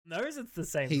knows it's the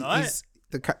same He, night. he's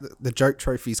the joke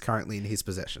trophy is currently in his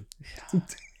possession.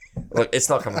 Look, it's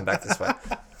not coming back this way.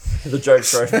 The joke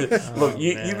trophy. Look,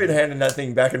 you've been handing that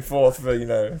thing back and forth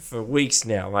for weeks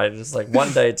now, mate. It's like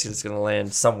one day it's just going to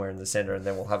land somewhere in the center, and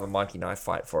then we'll have a monkey knife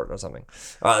fight for it or something.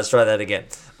 All right, let's try that again.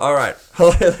 All right,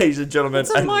 hello, ladies and gentlemen. It's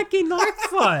a monkey knife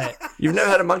fight. You've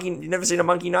never seen a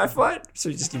monkey knife fight? So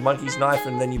you just give monkeys knife,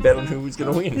 and then you bet on who's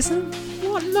going to win.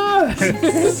 What? No.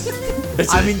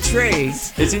 I'm intrigued.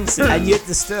 It's insane. And yet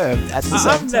disturbed at the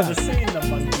same I've never time. seen the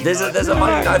monkey There's knife. a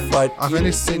monkey knife fight. I've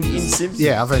only seen in Simpsons.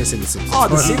 Yeah, I've only seen the Simpsons. Oh,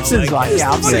 the Simpsons one.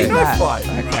 Yeah, I've Monkey seen knife that.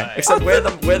 fight. Okay. Except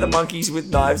we're the monkeys with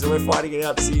knives, and we're fighting it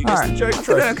out to see who gets the joke I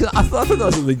trophy. don't know, 'cause I thought that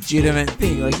was a legitimate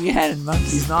thing. Like, you had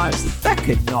monkeys' knives. That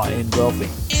could not end well for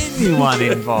anyone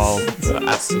involved.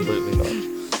 Absolutely not.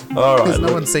 All right. Because no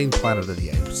look. one's seen Planet of the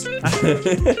Apes.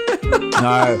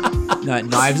 No,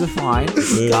 knives are fine.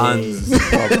 Guns is the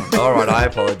problem. All right, I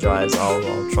apologize.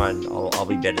 I'll try and I'll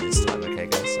be better this time. Okay,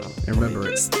 guys. So. And remember,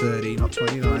 it's 30, not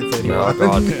 29, 31. Oh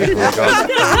god. Oh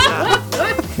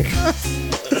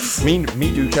god.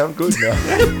 me do count good now.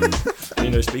 Me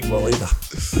no speak well either.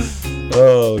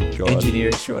 Oh god.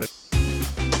 Engineering short.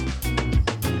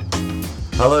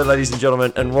 Hello, ladies and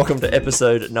gentlemen, and welcome to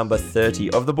episode number 30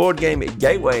 of the Board Game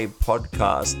Gateway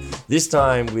podcast. This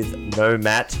time with no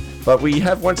Matt, but we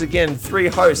have once again three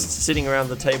hosts sitting around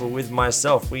the table with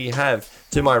myself. We have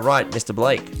to my right, Mr.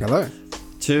 Blake. Hello.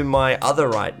 To my other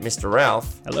right, Mr.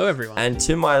 Ralph. Hello, everyone. And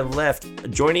to my left,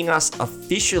 joining us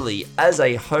officially as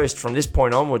a host from this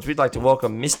point onwards, we'd like to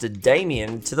welcome Mr.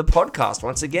 Damien to the podcast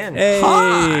once again.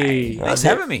 Hi. Thanks for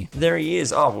having me. There he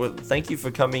is. Oh, well, thank you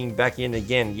for coming back in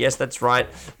again. Yes, that's right.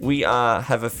 We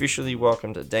have officially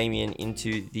welcomed Damien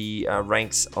into the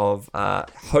ranks of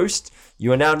host.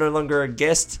 You are now no longer a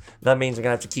guest. That means we're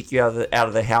gonna have to kick you out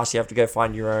of the house. You have to go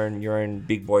find your own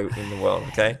big boy in the world.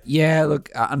 Okay. Yeah,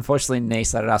 look, unfortunately, Nee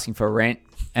started asking for rent,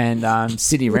 and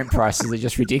city rent prices are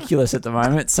just ridiculous at the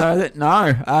moment. So,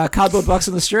 cardboard box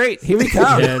on the street. Here we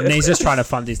come. Yeah, Nee's just trying to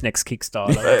fund his next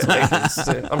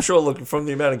Kickstarter. I'm sure. Look, from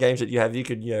the amount of games that you have, you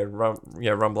could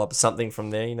rumble up something from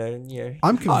there.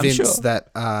 I'm convinced sure. that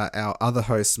our other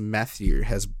host, Matthew,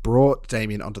 has brought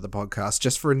Damien onto the podcast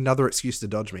just for another excuse to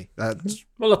dodge me.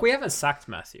 Well, look, we haven't sacked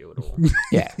Matthew at all.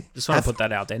 Yeah. Just want to put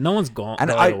that out there. No one's gone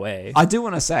And away. I do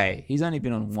want to say, he's only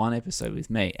been on one episode with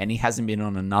me, and he hasn't been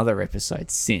on another episode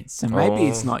since. So maybe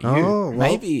it's not you. well.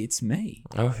 Maybe it's me.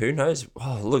 Oh, who knows?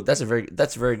 Oh, look, that's very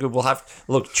good. We'll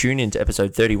have tune into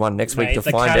episode 31 next week to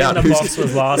the find cat out. in the box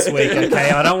was last week. Okay,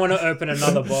 I don't want to open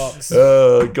another box.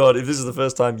 Oh god! If this is the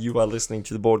first time you are listening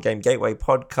to the Board Game Gateway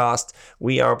podcast,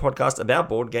 we are a podcast about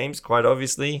board games, quite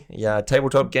obviously,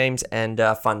 tabletop games and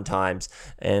fun times.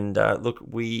 And look,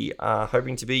 we are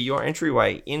hoping to be your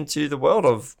entryway into the world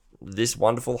of this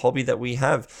wonderful hobby that we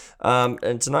have.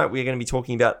 And tonight we're going to be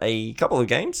talking about a couple of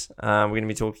games. We're going to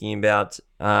be talking about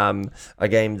a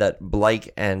game that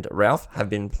Blake and Ralph have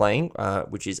been playing,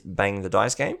 which is Bang the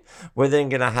Dice Game. We're then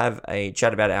going to have a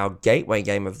chat about our gateway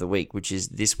game of the week, which is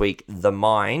this week The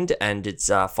Mind, and its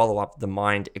follow-up, The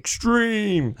Mind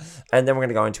Extreme. And then we're going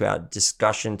to go into our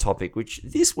discussion topic, which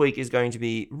this week is going to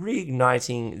be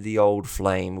Reigniting the Old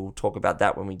Flame. We'll talk about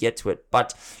that when we get to it.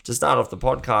 But to start off the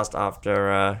podcast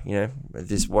after,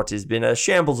 this what has been a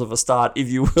shambles of a start, if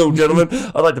you will, gentlemen,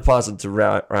 I'd like to pass it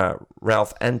to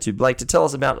Ralph and to Blake to tell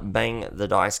us about Bang the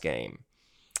Dice Game.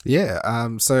 Yeah.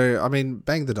 So, I mean,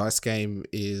 Bang the Dice Game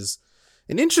is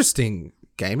an interesting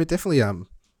game. It definitely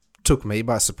took me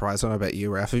by surprise. I don't know about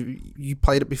you, Ralph. Have you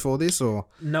played it before this, or?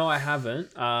 No, I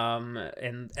haven't.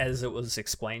 And as it was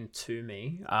explained to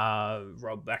me,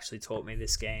 Rob actually taught me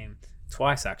this game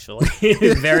twice, actually,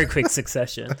 in very quick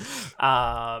succession.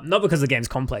 Not because the game's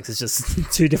complex, it's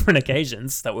just two different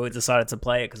occasions that we decided to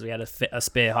play it because we had a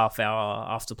spare half hour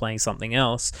after playing something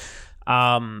else.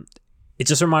 It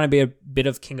just reminded me a bit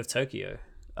of King of Tokyo,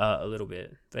 a little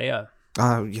bit. But yeah.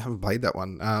 You haven't played that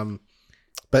one.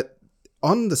 But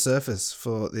on the surface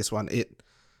for this one, it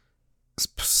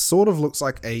sort of looks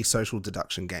like a social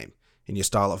deduction game in your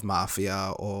style of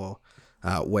Mafia or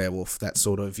Werewolf. That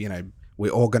sort of,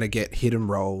 we're all going to get hidden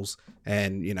roles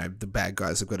and, the bad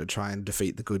guys have got to try and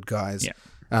defeat the good guys.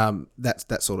 Yeah. That's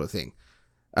that sort of thing.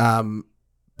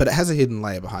 But it has a hidden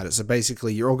layer behind it. So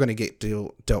basically, you're all going to get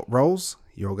dealt roles.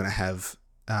 You're all going to have,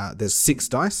 there's 6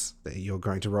 dice that you're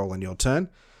going to roll on your turn.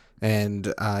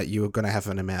 And you're going to have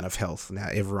an amount of health. Now,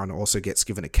 everyone also gets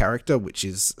given a character, which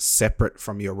is separate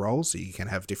from your role. So you can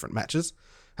have different matches.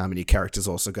 And your character's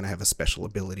also going to have a special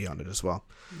ability on it as well.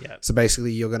 Yeah. So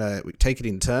basically, you're going to take it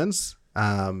in turns.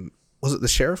 Was it the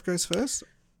sheriff goes first?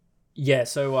 Yeah,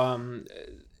 so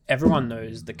everyone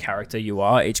knows the character you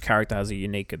are. Each character has a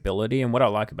unique ability, and what I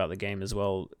like about the game as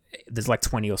well, there's like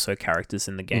 20 or so characters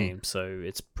in the game, so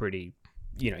it's pretty,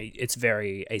 it's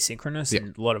very asynchronous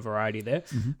and a lot of variety there.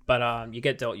 But you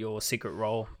get dealt your secret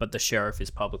role, but the sheriff is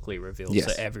publicly revealed,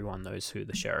 so everyone knows who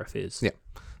the sheriff is.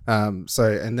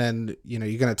 And then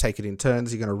you're going to take it in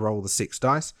turns. You're going to roll the 6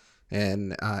 dice,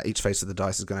 and each face of the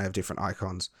dice is going to have different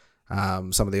icons.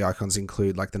 Some of the icons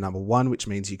include like the number 1, which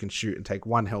means you can shoot and take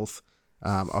 1 health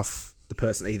off the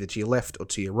person either to your left or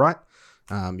to your right.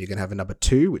 You're going to have a number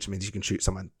 2, which means you can shoot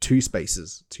someone 2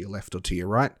 spaces to your left or to your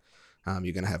right.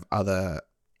 You're going to have other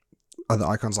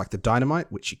icons like the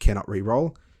dynamite, which you cannot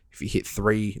re-roll. If you hit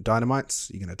 3 dynamites,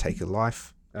 you're going to take a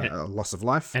loss of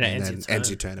life, and then ends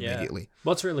your turn immediately.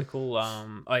 What's really cool,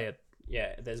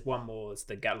 there's one more, it's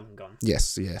the Gatling gun.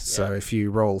 Yes. So if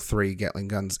you roll 3 Gatling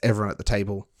guns, everyone at the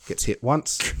table gets hit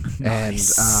once.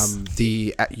 Nice. And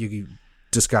you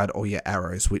discard all your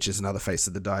arrows, which is another face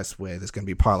of the dice where there's going to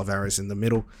be a pile of arrows in the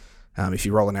middle. If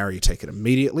you roll an arrow, you take it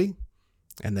immediately.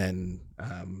 And then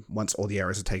once all the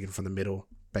arrows are taken from the middle,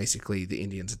 basically the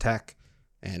Indians attack,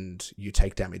 and you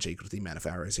take damage equal to the amount of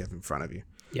arrows you have in front of you.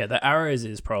 Yeah, the arrows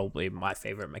is probably my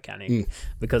favorite mechanic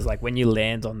because like when you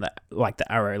land on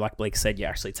the arrow, like Blake said, you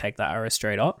actually take that arrow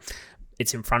straight up.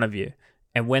 It's in front of you.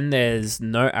 And when there's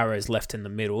no arrows left in the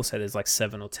middle, so there's like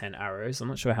 7 or 10 arrows, I'm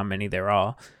not sure how many there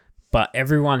are, but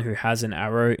everyone who has an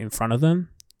arrow in front of them,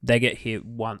 they get hit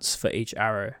once for each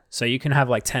arrow. So you can have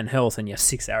like 10 health and you have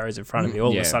 6 arrows in front of you.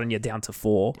 All of a sudden you're down to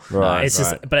 4. Right.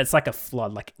 But it's like a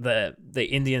flood. Like the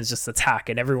Indians just attack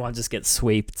and everyone just gets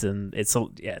swept, and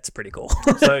it's pretty cool.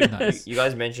 So you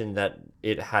guys mentioned that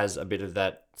it has a bit of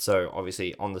that. So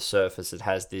obviously on the surface, it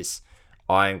has this,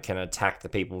 I can attack the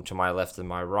people to my left and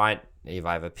my right. If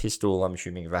I have a pistol, I'm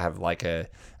assuming if I have like a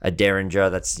Derringer,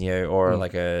 that's, or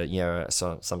like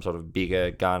some sort of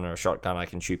bigger gun or a shotgun, I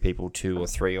can shoot people 2 or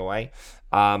 3 away.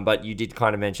 But you did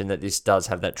kind of mention that this does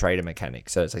have that traitor mechanic.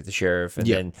 So it's like the sheriff, and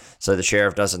then so the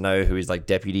sheriff doesn't know who his like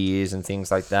deputy is and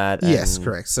things like that. Yes,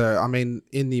 correct. So I mean,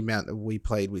 in the amount that we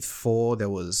played with 4,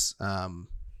 there was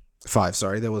 5.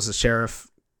 Sorry, there was a sheriff,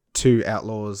 2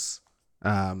 outlaws,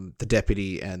 the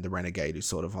deputy, and the renegade, who's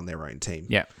sort of on their own team.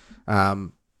 Yeah.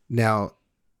 Now,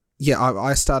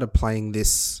 I started playing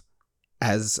this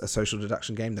as a social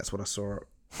deduction game. That's what I saw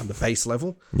on the base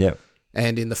level. Yeah.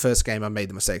 And in the first game, I made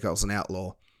the mistake. I was an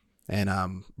outlaw,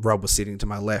 and Rob was sitting to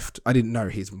my left. I didn't know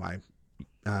he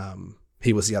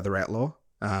was the other outlaw.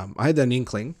 I had an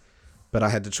inkling, but I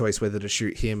had the choice whether to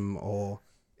shoot him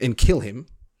and kill him,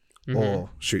 or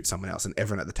shoot someone else. And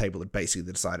everyone at the table had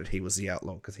basically decided he was the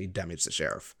outlaw because he damaged the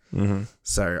sheriff.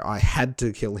 So I had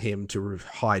to kill him to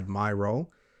hide my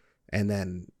role. And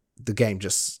then the game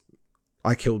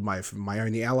I killed my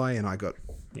only ally, and I got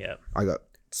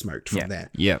smoked from there.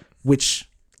 Yeah. Which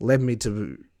led me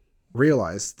to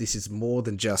realize this is more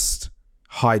than just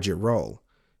hide your role.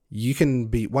 You can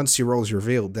once your role is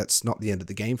revealed, that's not the end of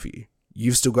the game for you.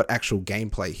 You've still got actual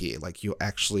gameplay here. Like, you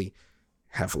actually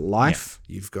have life.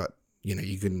 Yeah. You've got,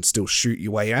 you can still shoot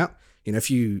your way out. If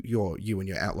you and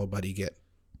your outlaw buddy get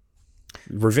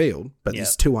revealed, but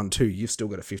it's 2-on-2, you've still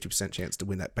got a 50% chance to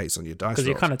win that based on your dice rolls. Because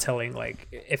you're kind of telling, like,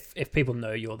 if people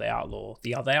know you're the outlaw,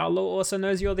 the other outlaw also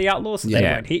knows you're the outlaw, so they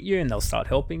won't hit you and they'll start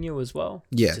helping you as well.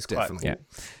 Yeah, definitely. Quite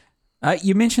cool.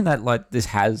 You mentioned that like this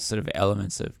has sort of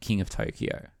elements of King of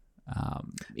Tokyo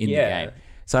in the game.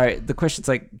 So the question's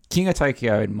like, King of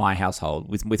Tokyo in my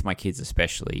household, with my kids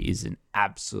especially, is an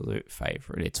absolute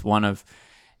favorite. It's one of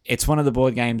the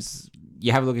board games.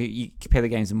 You have a look at, you compare the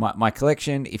games in my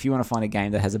collection. If you want to find a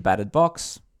game that has a battered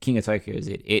box, King of Tokyo is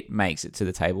it. It makes it to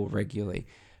the table regularly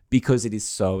because it is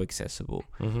so accessible.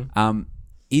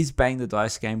 Is Bang the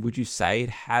Dice game, would you say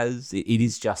it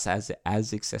is just as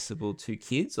accessible to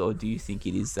kids, or do you think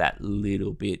it is that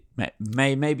little bit,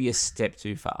 maybe a step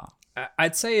too far?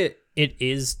 I'd say it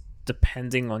is,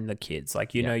 depending on the kids.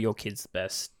 Like, know your kids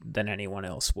best than anyone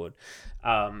else would.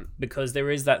 Because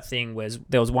there is that thing where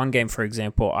there was one game, for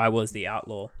example, I was the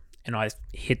outlaw and I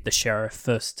hit the sheriff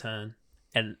first turn,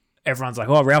 and everyone's like,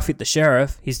 oh, Ralph hit the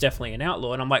sheriff, he's definitely an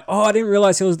outlaw. And I'm like, oh, I didn't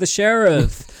realize he was the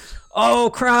sheriff. Oh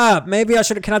crap, maybe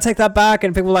can I take that back?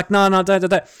 And people were like, no,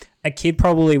 don't. A kid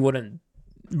probably wouldn't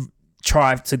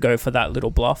try to go for that little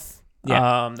bluff,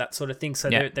 that sort of thing. So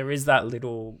there is that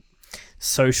little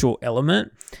social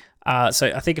element.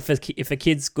 So I think if a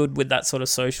kid's good with that sort of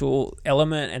social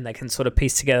element and they can sort of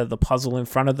piece together the puzzle in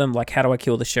front of them, like, how do I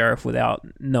kill the sheriff without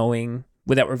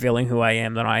revealing who I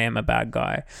am, that I am a bad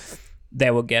guy,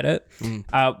 they will get it.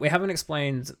 We haven't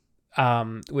explained,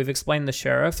 we've explained the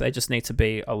sheriff. They just need to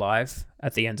be alive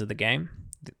at the end of the game.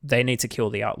 They need to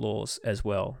kill the outlaws as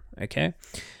well. Okay.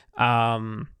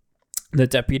 The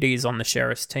deputy is on the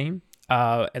sheriff's team.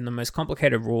 And the most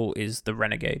complicated rule is the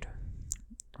renegade.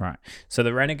 Right. So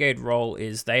the renegade role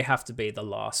is they have to be the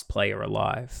last player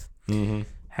alive. Mm-hmm.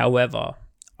 However,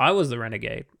 I was the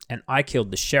renegade and I killed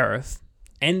the sheriff,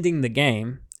 ending the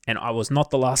game, and I was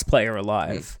not the last player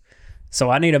alive. So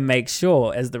I need to make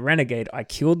sure, as the renegade, I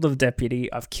killed the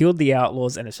deputy, I've killed the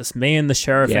outlaws, and it's just me and the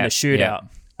sheriff in a shootout.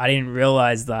 I didn't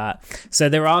realize that. So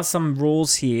there are some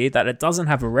rules here that it doesn't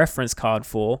have a reference card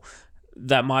for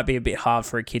that might be a bit hard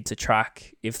for a kid to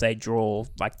track if they draw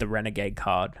like the renegade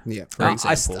card. Yeah. For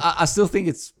example. I still think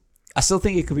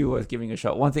it could be worth giving a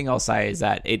shot. One thing I'll say is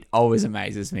that it always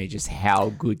amazes me just how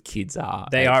good kids are.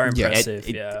 They are impressive,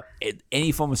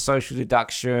 Any form of social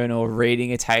deduction or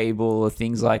reading a table or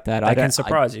things like that. They can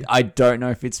surprise you. I don't know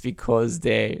if it's because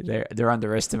they're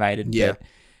underestimated, but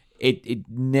it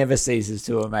never ceases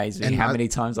to amaze me how many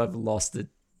times I've lost it.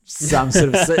 Some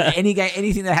sort of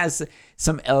anything that has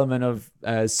some element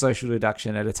of social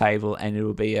deduction at a table, and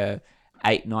it'll be a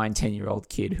 8, 9, 10-year-old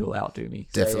kid who'll outdo me.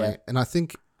 Definitely. So, yeah. And I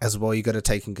think as well, you got to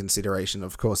take in consideration,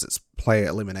 of course, it's player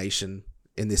elimination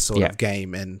in this sort of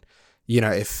game. And, you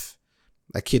know, if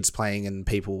a kid's playing and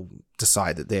people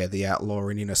decide that they're the outlaw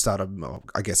and, start,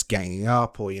 I guess, ganging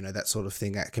up or, that sort of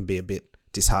thing, that can be a bit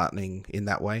disheartening in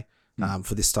that way.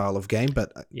 For this style of game,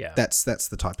 but that's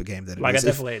the type of game that it is. I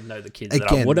definitely know the kids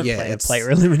that I would have played a player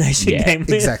elimination game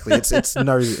with. Exactly. It's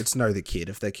know the kid.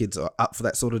 If their kids are up for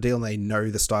that sort of deal and they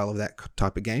know the style of that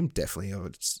type of game, definitely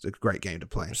it's a great game to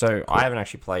play. So I haven't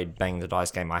actually played Bang the Dice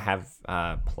game. I have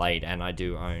played, and I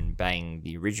do own Bang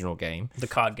the original game, The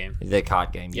card game. the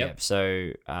card game. Yep. Yeah.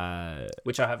 So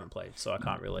Which I haven't played, so I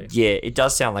can't really. yeah, it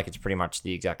does sound like it's pretty much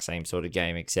the exact same sort of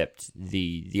game, except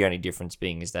the only difference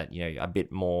being is that a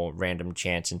bit more random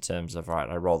chance in terms of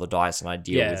I roll the dice and I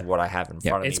deal with what I have in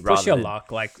front of me. It's push your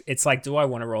luck. Like it's like, do I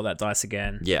want to roll that dice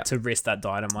again? Yeah. To risk that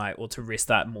dynamite or to risk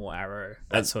that more arrow?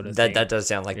 That sort of thing. That does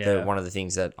sound like one of the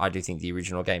things that I do think the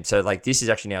original game. So like this is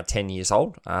actually now 10 years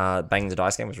old. Bang the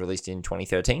Dice game was released in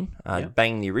 2013.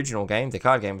 Bang the original game, the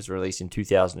card game, was released in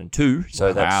 2002.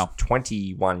 So that's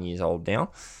 21 years old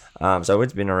now. So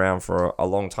it's been around for a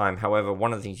long time. However,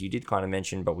 one of the things you did kind of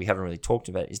mention, but we haven't really talked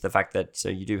about, is the fact that so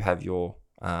you do have your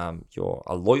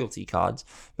loyalty cards,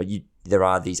 but there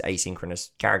are these asynchronous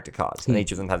character cards, and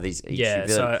each of them have these.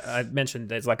 So I mentioned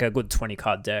there's like a good 20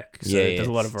 card deck. So there's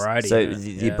a lot of variety. So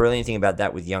the brilliant thing about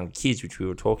that with young kids, which we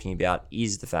were talking about,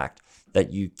 is the fact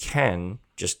that you can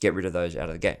just get rid of those out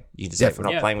of the game. You can just say,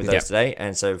 we're not playing with those today.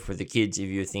 And so for the kids, if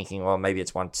you're thinking, well, maybe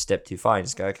it's one step too far, you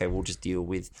just go, okay, we'll just deal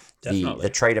with the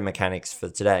trader mechanics for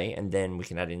today, and then we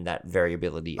can add in that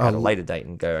variability at a later date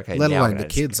and go, okay. Let alone the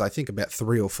kids, I think about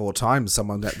 3 or 4 times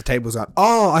someone at the table's going,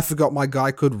 oh, I forgot my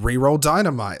guy could re-roll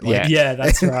dynamite. Like, yeah,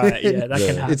 that's right. Yeah, that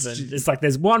can happen. It's like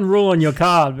there's one rule on your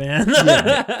card, man.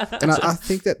 And I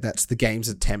think that's the game's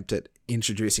attempt at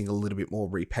introducing a little bit more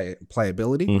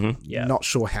replayability. Mm-hmm. Not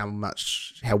sure how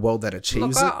well that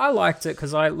achieves it. I liked it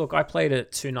because I played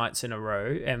it 2 nights in a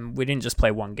row, and we didn't just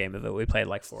play one game of it. We played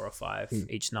like 4 or 5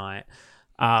 each night.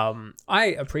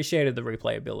 I appreciated the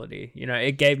replayability.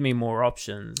 It gave me more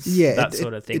options. Yeah, that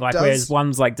sort of thing. Like whereas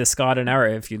one's like discard an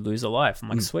arrow if you lose a life. I'm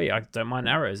like, sweet, I don't mind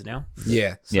arrows now.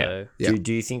 Yeah. So,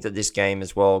 Do you think that this game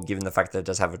as well, given the fact that it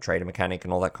does have a trader mechanic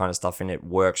and all that kind of stuff in it,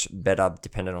 works better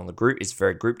dependent on the group? It's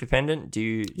very group dependent. Do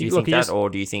you think that, or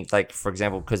do you think, like, for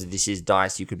example, because this is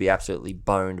dice, you could be absolutely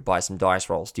boned by some dice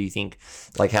rolls? Do you think,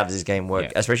 like, how does this game work?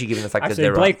 Yeah. Especially given the fact that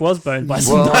there Blake was boned by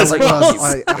some dice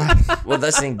rolls. Well,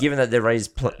 that's the thing. Given that there is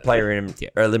player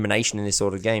elimination in this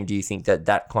sort of game, do you think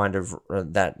that kind of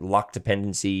that luck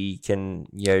dependency can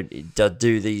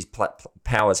do these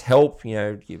powers help? What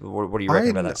do you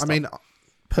reckon about that stuff? I mean,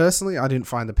 personally, I didn't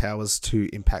find the powers too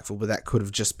impactful, but that could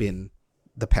have just been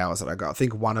the powers that I got. I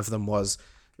think one of them was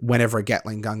whenever a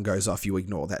Gatling gun goes off, you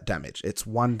ignore that damage. It's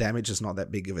 1 damage, it's not that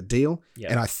big of a deal.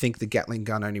 And I think the Gatling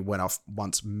gun only went off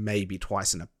once, maybe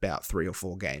twice in about 3 or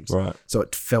 4 games. Right. So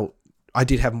it felt I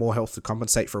did have more health to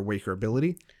compensate for a weaker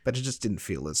ability, but it just didn't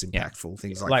feel as impactful.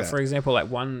 Things like that. For example,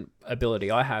 like one ability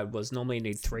I had was normally you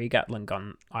need 3 Gatling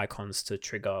gun icons to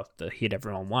trigger the hit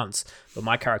everyone once, but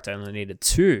my character only needed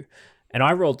 2. And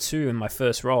I rolled 2 in my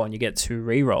first roll, and you get 2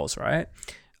 re-rolls, right?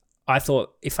 I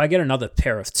thought, if I get another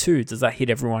pair of 2, does that hit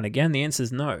everyone again? The answer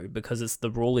is no, because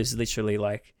the rule is literally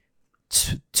like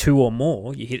 2 or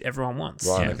more, you hit everyone once.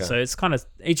 Right, okay. So it's kind of,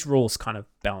 each rule's kind of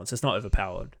balanced. It's not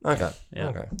overpowered. Okay. Yeah.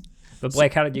 Okay. But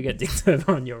Blake, how did you get dicked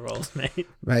over on your rolls, mate?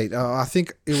 Mate, I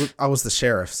think I was the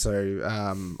sheriff,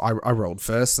 so I rolled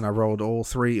first, and I rolled all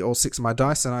 6 of my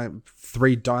dice, and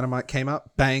 3 dynamite came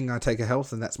up. Bang! I take a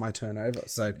health, and that's my turn over.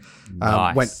 So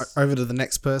Nice. went over to the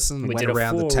next person, We went did a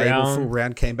around the full table, round. full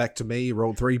round, came back to me,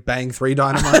 rolled 3, bang, 3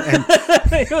 dynamite, and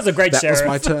It was a great that sheriff. was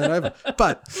my turn over.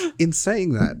 But in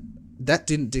saying that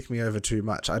didn't dick me over too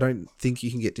much. I don't think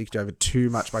you can get dicked over too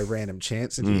much by random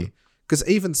chance in here. Because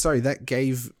even so,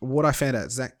 what I found out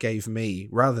is that gave me,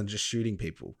 rather than just shooting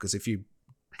people, because if you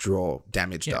draw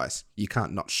damage dice, you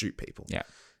can't not shoot people. Yeah.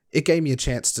 It gave me a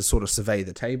chance to sort of survey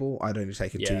the table. I'd only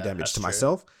taken 2 Yeah, damage that's to true.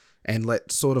 myself, and let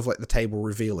the table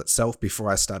reveal itself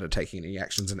before I started taking any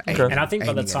actions and Okay. aiming. And I think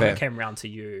by the aiming time at it it. came round to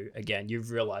you again,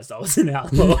 you've realized I was an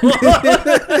outlaw.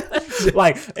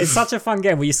 Like, it's such a fun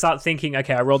game where you start thinking,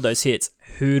 okay, I rolled those hits.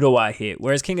 Who do I hit?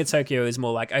 Whereas King of Tokyo is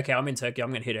more like, okay, I'm in Tokyo.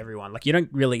 I'm going to hit everyone. Like, you don't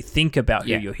really think about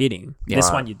who you're hitting. This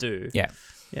Right. one you do. Yeah.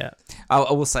 Yeah.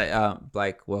 I will say,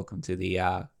 Blake, welcome to the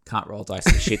Can't Roll Dice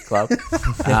in Shit Club.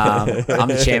 I'm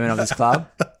the chairman of this club.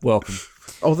 Welcome.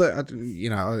 Although,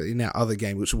 in our other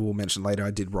game, which we'll mention later, I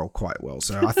did roll quite well.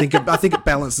 So I think it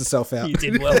balanced itself out. You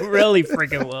did well. Really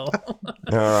freaking well.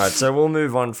 All right, so we'll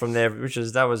move on from there,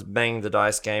 that was Bang the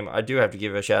Dice game. I do have to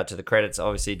give a shout out to the credits.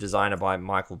 Obviously, designer by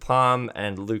Michael Palm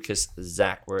and Lucas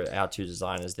Zach were our 2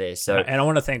 designers there. So And I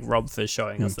want to thank Rob for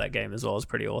showing us that game as well. It's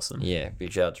pretty awesome. yeah,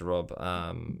 big shout out to Rob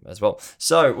as well.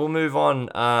 So we'll move on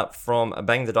from a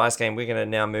Bang the Dice game. We're going to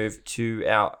now move to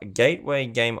our Gateway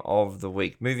Game of the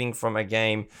Week. Moving from a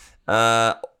game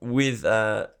with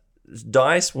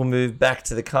dice, we'll move back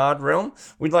to the card realm.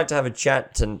 We'd like to have a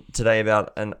chat today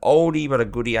about an oldie but a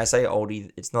goodie. I say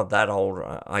oldie, it's not that old,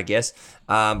 I guess.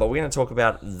 But we're going to talk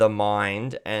about The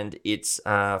Mind and its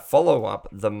follow-up,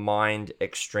 The Mind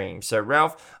Extreme. So,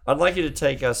 Ralph, I'd like you to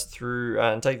take us through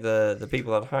and take the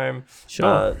people at home.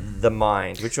 Sure. The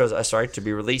Mind, which was, to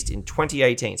be released in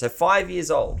 2018. So 5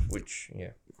 years old, which,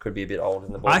 could be a bit old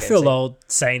in the board I game feel scene. old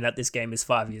saying that this game is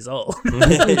 5 years old.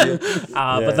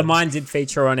 But The Mind did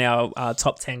feature on our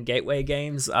top 10 Gateway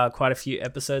games quite a few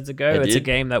episodes ago. It's a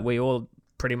game that we all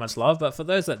pretty much love. But for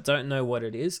those that don't know what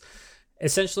it is,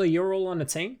 essentially you're all on a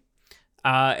team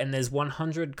and there's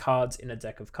 100 cards in a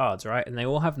deck of cards, right? And they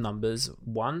all have numbers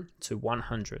 1 to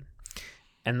 100.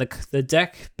 And the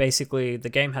deck, basically, the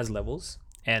game has levels.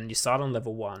 And you start on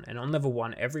level 1. And on level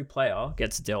 1, every player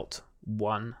gets dealt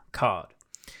 1 card.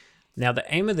 Now, the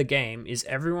aim of the game is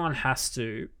everyone has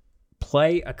to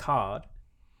play a card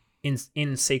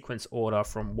in sequence order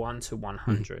from 1 to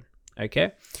 100,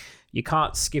 okay? You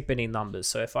can't skip any numbers.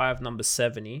 So if I have number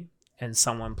 70 and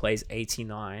someone plays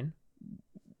 89,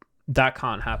 that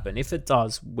can't happen. If it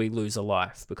does, we lose a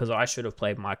life because I should have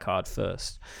played my card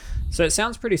first. So it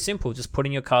sounds pretty simple, just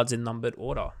putting your cards in numbered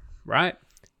order, right?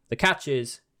 The catch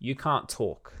is you can't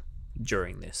talk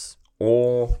during this.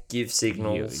 Or give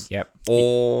signals, Yep.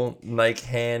 or make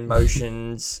hand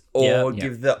motions, or Yep.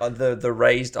 give the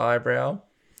raised eyebrow.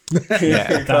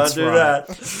 Yeah, You that's can't do right.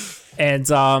 that. And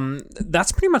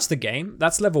that's pretty much the game.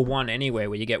 That's level 1 anyway,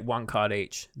 where you get 1 card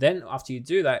each. Then after you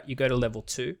do that, you go to level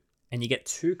 2 and you get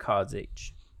 2 cards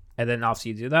each. And then after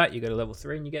you do that, you go to level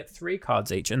 3 and you get 3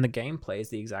 cards each. And the game plays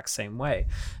the exact same way.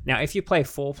 Now, if you play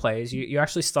 4 players, you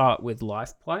actually start with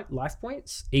life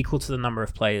points equal to the number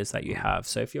of players that you have.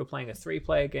 So if you're playing a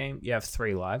 3-player game, you have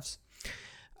 3 lives.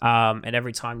 And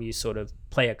every time you sort of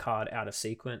play a card out of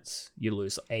sequence, you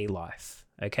lose a life.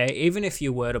 Okay, even if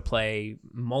you were to play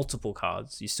multiple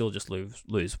cards, you still just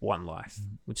lose 1 life,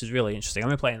 which is really interesting. I've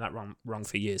been playing that wrong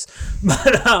for years.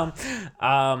 But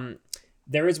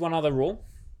there is one other rule.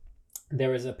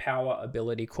 There is a power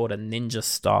ability called a Ninja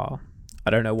Star. I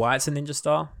don't know why it's a Ninja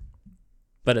Star,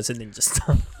 but it's a Ninja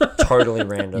Star. Totally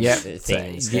random Yep.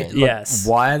 things. Yes.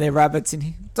 Why are there rabbits in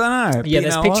here? Don't know. Yeah,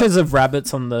 there's pictures of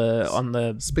rabbits on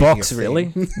the box, of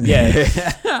really. theme.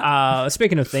 Yeah.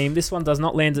 Speaking of theme, this one does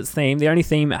not land its theme. The only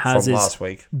theme it has From is last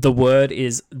week. the word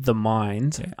is the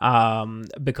mind,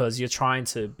 because you're trying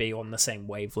to be on the same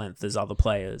wavelength as other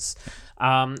players.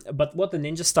 But what the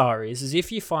Ninja Star is if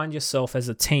you find yourself as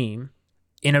a team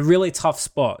in a really tough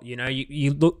spot,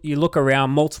 you look around,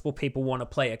 multiple people want to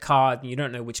play a card, and you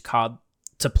don't know which card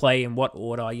to play in what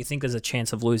order. You think there's a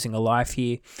chance of losing a life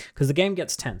here because the game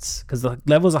gets tense because the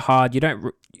levels are hard. You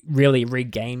don't really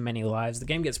regain many lives. The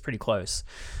game gets pretty close.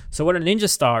 So what a Ninja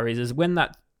Star is when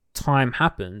that time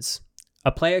happens,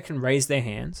 a player can raise their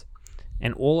hand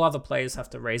and all other players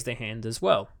have to raise their hand as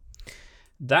well.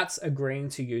 That's agreeing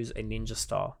to use a Ninja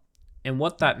Star. And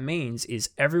what that means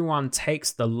is everyone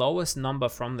takes the lowest number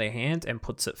from their hand and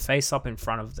puts it face up in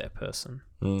front of their person.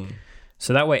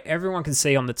 So that way everyone can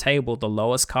see on the table the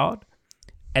lowest card.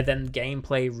 and then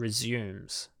gameplay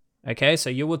resumes. Okay, so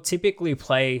you will typically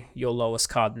play your lowest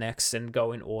card next and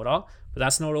go in order, but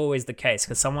that's not always the case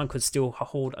because someone could still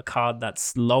hold a card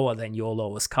that's lower than your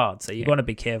lowest card. So you got to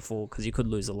be careful because you could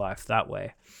lose a life that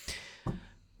way.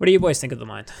 What do you boys think of the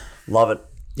mind? Love it.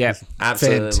 Yeah,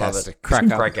 Absolutely Fantastic. love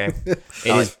it. Great game.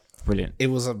 it is brilliant. It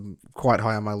was quite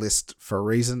high on my list for a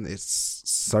reason. It's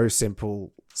so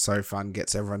simple, so fun,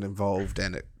 gets everyone involved,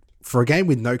 and for a game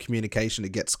with no communication,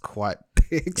 it gets quite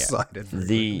excited.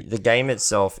 The game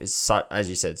itself is, so, as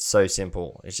you said, so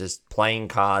simple. It's just playing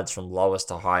cards from lowest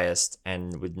to highest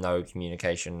and with no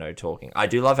communication, no talking. I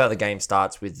do love how the game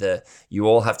starts with you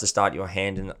all have to start your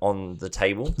hand on the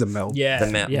table. The meld.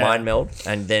 Mind meld.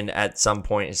 And then at some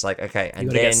point it's like, okay,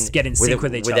 and then get in sync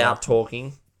with each other. Without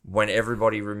talking, when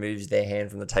everybody removes their hand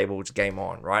from the table, it's game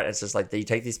on, right? It's just like you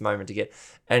take this moment to get,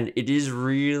 and it is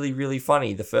really, really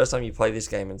funny. The first time you play this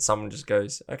game and someone just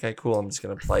goes, okay, cool, I'm just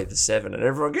going to play the 7. And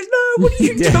everyone goes, no, what are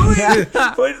you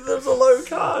doing? There's a low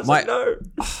card. No.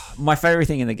 My favorite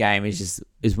thing in the game is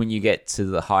when you get to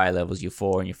the higher levels, your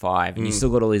 4 and your 5, and you still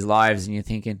got all these lives and you're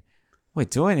thinking, we're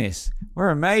doing this. We're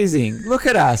amazing. Look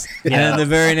at us. And then the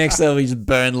very next level, you just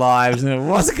burn lives. And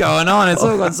what's going on? It's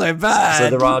all gone so bad. So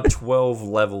there are 12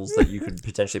 levels that you could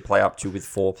potentially play up to with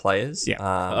 4 players.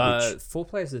 Yeah. 4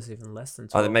 players is even less than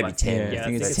 12. Oh, maybe 10. Yeah, I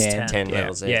think it's 10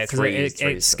 levels. Yeah, because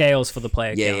it scales for the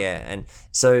player count. Yeah. And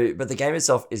so, but the game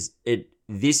itself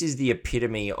this is the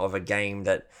epitome of a game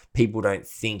that people don't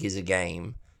think is a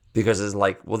game because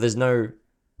there's no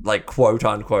quote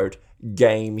unquote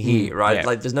game here, right?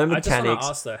 Yeah. There's no mechanics. I just want to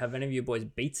ask though, have any of you boys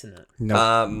beaten it?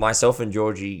 No. Myself and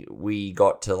Georgie, we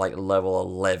got to level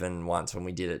 11 once when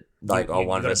we did it.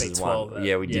 One versus one.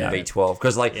 Yeah, we did beat 12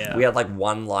 because we had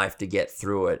 1 life to get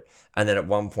through it. And then at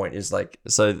one point is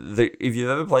if you've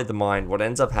ever played the mind, what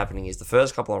ends up happening is the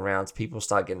first couple of rounds, people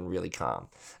start getting really calm.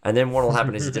 And then what will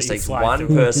happen is it just takes one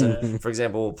person, for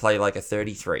example, will play a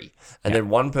 33. And then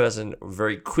one person,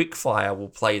 very quick fire, will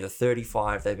play the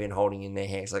 35 they've been holding in their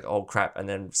hands, oh crap. And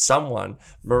then someone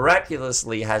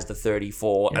miraculously has the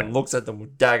 34 and looks at them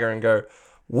with dagger and go,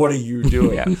 what are you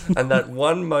doing? And that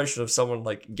one motion of someone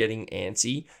getting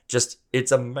antsy,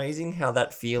 it's amazing how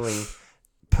that feeling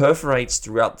perforates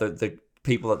throughout the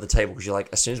people at the table because you're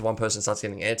as soon as one person starts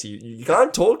getting antsy, you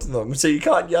can't talk to them, so you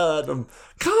can't yell at them,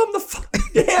 calm the fuck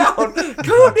down,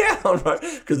 calm down, right?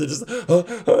 Because they're just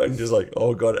and just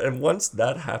oh god. And once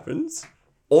that happens,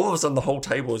 all of a sudden the whole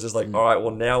table is just all right,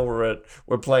 well now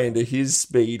we're playing to his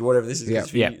speed, whatever this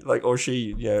is, or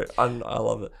she, I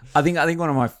love it. I think one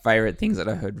of my favorite things that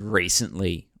I heard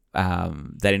recently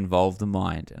that involved the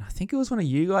mind, and I think it was one of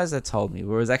you guys that told me,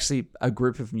 where it was actually a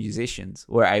group of musicians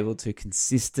were able to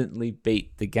consistently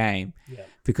beat the game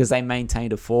because they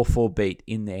maintained a 4/4 beat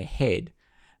in their head.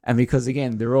 And because,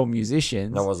 again, they're all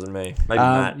musicians. That wasn't me. Maybe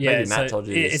Matt told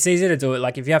you this. It's easy to do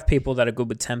it. If you have people that are good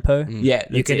with tempo,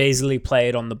 you could easily play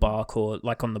it on the bar chord,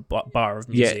 on the bar of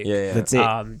music. Yeah. That's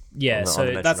it.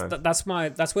 So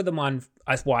that's where the mind.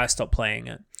 That's why I stopped playing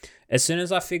it. As soon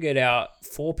as I figured out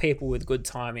 4 people with good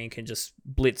timing can just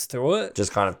blitz through it,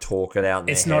 just kind of talk it out.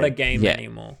 It's not a game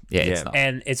anymore. Yeah, it's not.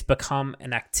 And it's become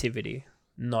an activity,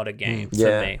 not a game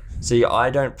for me. See, I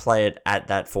don't play it at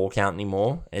that 4 count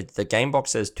anymore. The game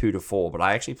box says 2 to 4, but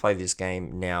I actually play this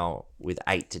game now with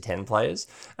 8 to 10 players,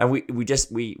 and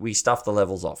we stuff the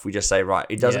levels off. We just say, right,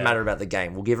 it doesn't matter about the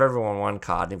game. We'll give everyone 1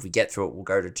 card, and if we get through it, we'll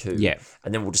go to 2. Yeah,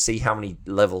 and then we'll just see how many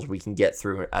levels we can get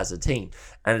through as a team.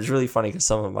 And it's really funny because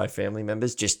some of my family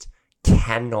members just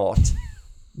cannot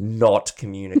not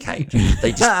communicate.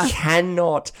 They just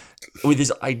cannot, with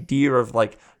this idea of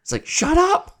it's shut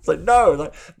up. It's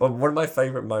no. But one of my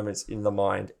favorite moments in the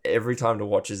mind every time to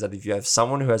watch is that if you have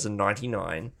someone who has a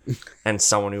 99 and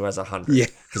someone who has 100,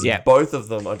 because both of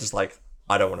them are just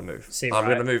I don't want to move. I'm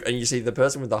going to move. And you see the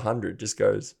person with the 100 just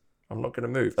goes, I'm not going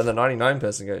to move. And the 99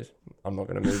 person goes, I'm not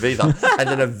going to move either. And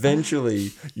then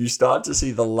eventually you start to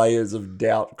see the layers of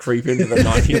doubt creep into the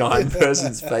 99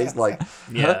 person's face. But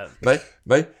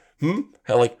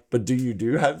do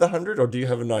you have the 100 or do you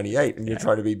have a 98 and you're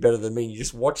trying to be better than me? You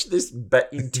just watch this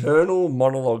internal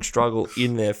monologue struggle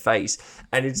in their face.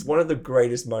 And it's one of the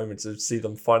greatest moments to see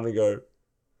them finally go,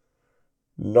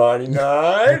 99,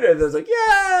 and there's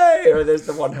yay, or there's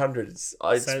the 100. It's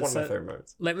one of my favorite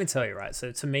moments. Let me tell you, right?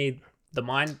 So to me, the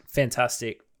mind,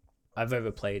 fantastic. I've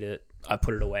overplayed it. I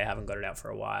put it away. I haven't got it out for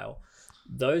a while.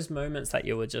 Those moments that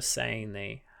you were just saying,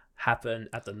 they happen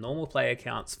at the normal player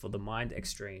counts for the mind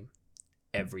extreme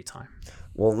every time.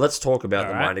 Well, let's talk about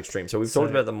the mind extreme. So we've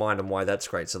talked about the mind and why that's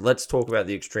great. So let's talk about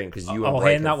the extreme because I'll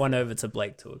hand that one over to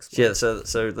Blake to explain. Yeah, so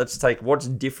let's take what's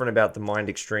different about the mind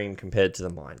extreme compared to the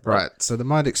mind. Right. So the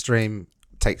mind extreme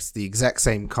takes the exact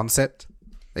same concept,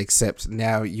 except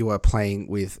now you are playing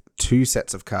with 2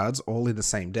 sets of cards all in the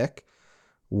same deck.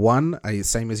 One are the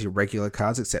same as your regular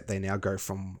cards, except they now go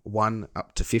from 1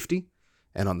 up to 50.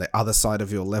 And on the other side of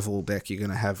your level deck, you're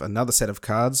going to have another set of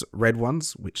cards, red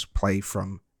ones, which play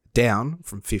from down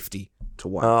from 50 to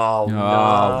 1. Oh, no.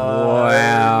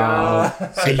 Wow.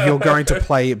 No. So you're going to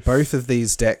play both of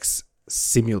these decks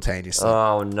simultaneously.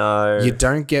 Oh, no. You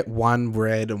don't get one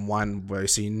red and one blue,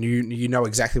 so you know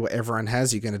exactly what everyone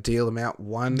has. You're going to deal them out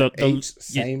one each,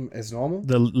 same as normal.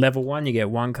 The level 1, you get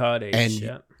 1 card each. And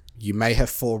yeah. you may have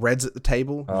 4 reds at the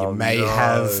table. Oh, you may no.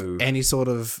 have any sort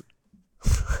of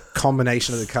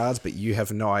combination of the cards, but you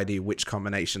have no idea which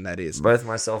combination that is. Both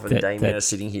myself and Damien are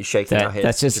sitting here shaking our heads.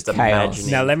 That's just chaos.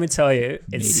 imagining. Now, let me tell you, it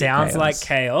Immediate sounds chaos. like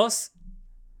chaos,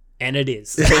 and it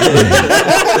is.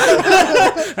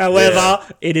 However,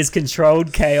 it is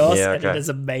controlled chaos, Yeah, and okay. it is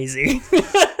amazing.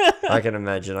 I can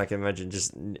imagine.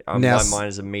 Just Now, my mind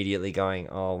is immediately going,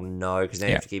 "Oh no," because now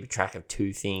you have to keep track of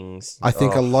 2 things. I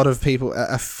think Oh. a lot of people,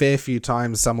 a fair few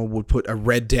times, someone would put a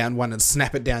red down one and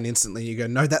snap it down instantly. You go,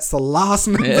 no, that's the last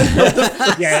number.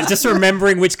 Yeah, just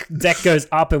remembering which deck goes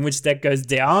up and which deck goes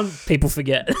down, people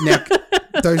forget. Now,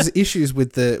 those issues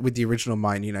with the original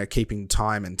mine, keeping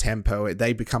time and tempo,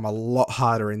 they become a lot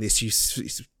harder in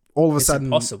this. All of a sudden,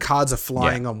 impossible. cards are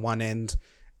flying on one end,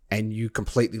 and you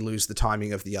completely lose the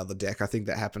timing of the other deck. I think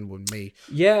that happened with me.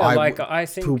 Yeah, I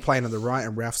People think playing on the right,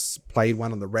 and Ralph's played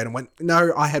one on the red, and went,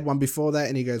 no, I had one before that,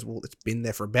 and he goes, well, it's been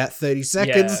there for about 30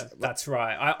 seconds. Yeah, that's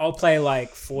right. I'll play like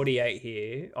 48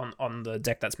 here on the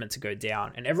deck that's meant to go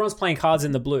down, and everyone's playing cards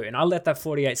in the blue, and I'll let that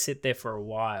 48 sit there for a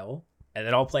while, and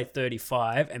then I'll play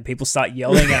 35, and people start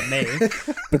yelling at me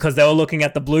because they were looking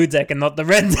at the blue deck and not the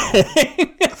red deck.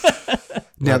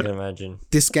 Now, I can imagine.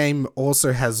 this game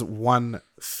also has one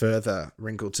further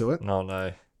wrinkle to it, Oh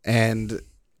no. and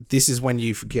this is when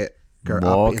you go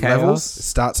More up in chaos? levels. It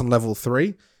starts on level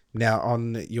 3. Now,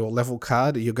 on your level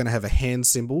card, you're going to have a hand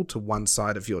symbol to one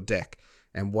side of your deck,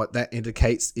 and what that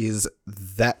indicates is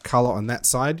that color on that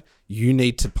side, you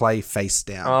need to play face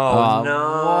down. Oh,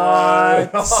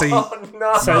 no. See- Oh,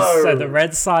 no. So the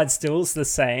red side still's the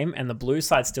same, and the blue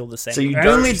side's still the same. So you the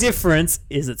don't- only difference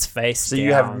is its face So down.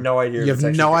 you have no idea. You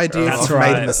have no idea if That's you've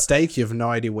made a right. mistake. You have no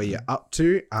idea where you're up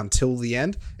to until the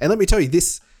end. And let me tell you,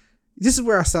 this is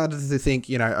where I started to think,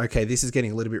 okay, this is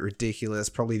getting a little bit ridiculous.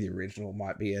 Probably the original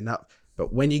might be enough.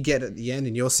 But when you get at the end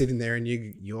and you're sitting there and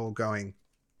you're going,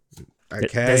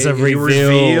 okay, There's a you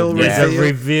reveal. There's a reveal.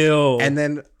 reveal. And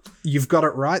then you've got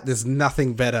it right. There's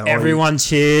nothing better. Everyone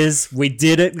cheers. We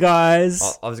did it,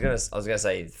 guys. I was gonna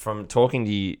say, from talking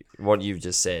to you, what you've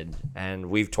just said, and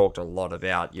we've talked a lot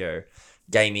about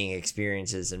gaming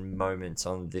experiences and moments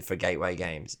for gateway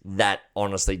games. That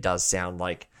honestly does sound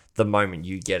like the moment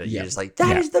you get it. Yeah. You're just like,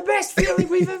 that is the best feeling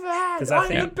we've ever had. 'Cause I I'm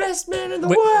think- the best man in the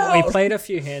we world. played a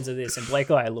few hands of this, and Blake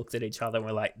and I looked at each other and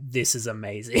we're like, this is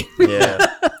amazing. Yeah.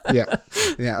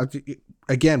 Yeah.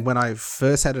 Again, when I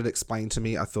first had it explained to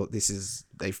me, I thought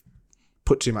they've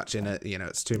put too much in it.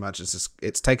 It's too much.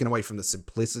 It's taken away from the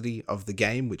simplicity of the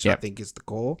game, which I think is the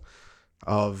core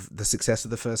of the success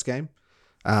of the first game.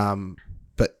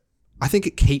 But I think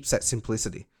it keeps that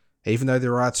simplicity. Even though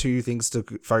there are 2 things to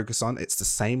focus on, it's the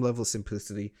same level of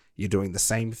simplicity. You're doing the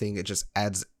same thing. It just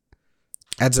adds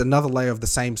another layer of the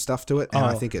same stuff to it, and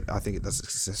I think it does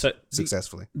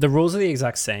successfully. The rules are the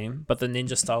exact same, but the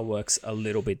ninja style works a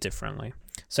little bit differently.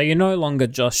 So you no longer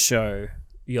just show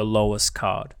your lowest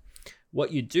card.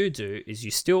 What you do is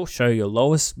you still show your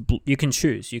lowest. You can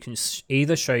choose. You can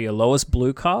either show your lowest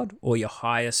blue card or your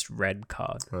highest red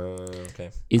card.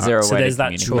 Okay. Is there a So way there's to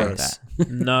that communicate choice. that?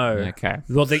 No. Okay.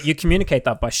 Well, you communicate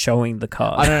that by showing the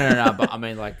card. Oh, no. But I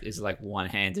mean, is it like one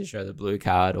hand to show the blue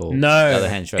card, or No, the other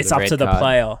hand show it's the up red to the card?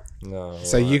 player. No.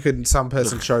 So you could, some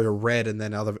person show a red, and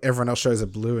then everyone else shows a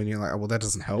blue, and you're like, oh, well, that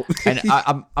doesn't help. And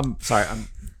I'm sorry.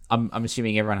 I'm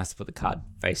assuming everyone has to put the card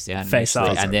face down, Face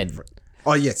initially, up. and then.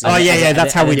 Oh yes. Oh, yeah,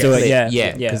 that's how we do it. Yeah,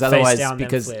 yeah. yeah. Because Face otherwise, down, then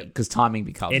because flip. timing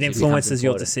becomes It influences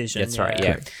your important. decision. That's right.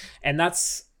 Yeah. And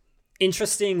that's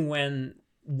interesting when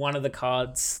one of the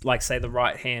cards, like say the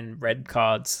right hand red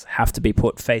cards, have to be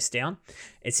put face down.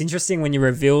 It's interesting when you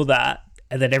reveal that,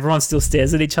 and then everyone still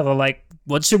stares at each other like,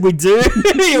 what should we do?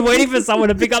 You're waiting for someone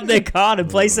to pick up their card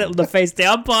and place it on the face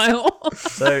down pile.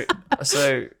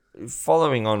 So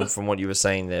following on from what you were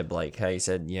saying there, Blake, how you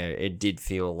said, it did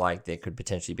feel like there could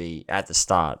potentially be, at the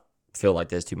start, feel like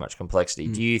there's too much complexity.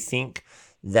 Do you think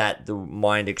that the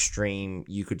Mind Extreme,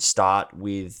 you could start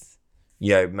with,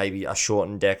 maybe a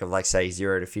shortened deck of, like, say,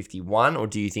 0 to 51, or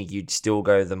do you think you'd still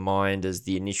go the Mind as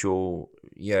the initial,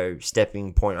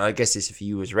 stepping point. I guess this is for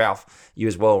you as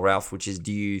well, Ralph, which is,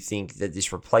 do you think that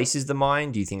this replaces the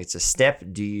mind? Do you think it's a step?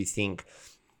 Do you think,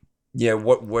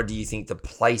 what do you think the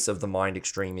place of the Mind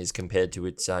Extreme is compared to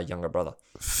its younger brother?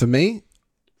 For me,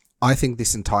 I think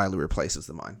this entirely replaces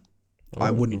the Mind. I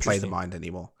wouldn't play the Mind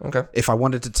anymore. Okay. If I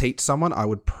wanted to teach someone, I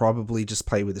would probably just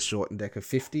play with a shortened deck of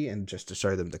 50 and just to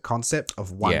show them the concept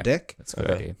of one deck. That's a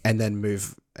good idea.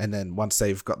 And then once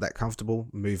they've got that comfortable,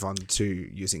 move on to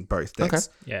using both decks.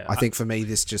 Okay. Yeah. I think for me,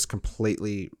 this just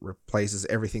completely replaces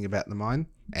everything about the Mind,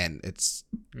 and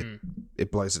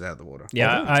it blows it out of the water.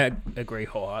 Yeah, I agree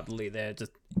wholeheartedly there.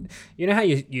 Just, you know how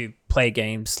you play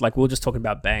games, like we were just talking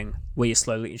about Bang, where you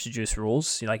slowly introduce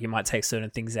rules. You might take certain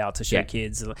things out to show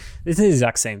kids. This is the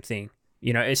exact same thing.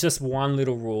 It's just one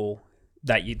little rule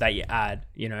that you add,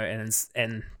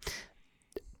 and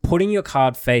putting your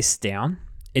card face down.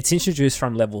 It's introduced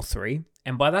from level 3,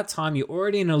 and by that time you're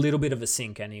already in a little bit of a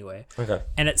sink anyway. Okay.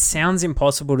 And it sounds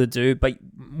impossible to do, but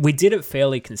we did it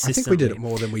fairly consistently. I think we did it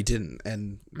more than we didn't,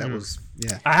 and that was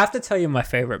I have to tell you my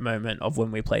favorite moment of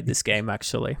when we played this game.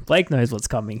 Actually, Blake knows what's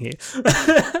coming here.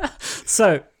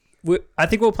 So I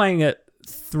think we're playing it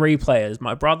 3 players: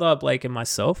 my brother, Blake, and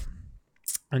myself.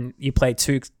 And you play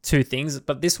two things,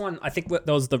 but this one I think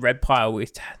there was the red pile.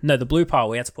 The blue pile.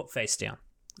 We had to put face down.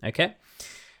 Okay.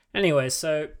 Anyway,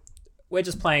 so we're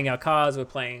just playing our cards. We're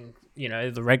playing,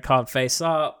 the red card face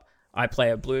up. I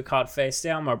play a blue card face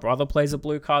down. My brother plays a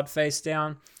blue card face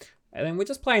down. And then we're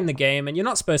just playing the game. And you're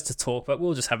not supposed to talk, but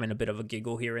we're just having a bit of a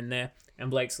giggle here and there.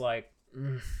 And Blake's like,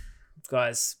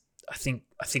 guys, I think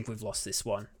we've lost this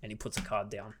one. And he puts a card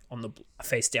down on the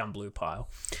face down blue pile.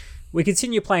 We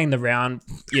continue playing the round.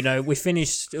 We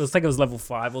finished, it was level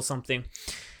 5 or something.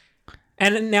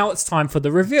 And now it's time for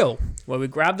the reveal, where we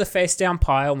grab the face down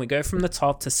pile and we go from the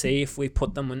top to see if we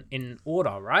put them in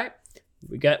order, right?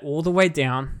 We get all the way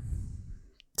down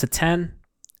to 10.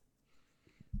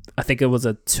 I think it was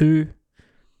a 2,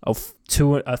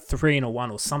 a 3, and a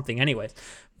 1 or something. Anyways,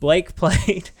 Blake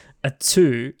played a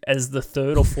 2 as the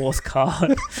 3rd or 4th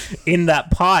card in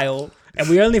that pile. And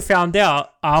we only found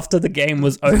out after the game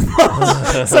was over.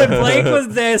 So Blake was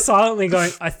there silently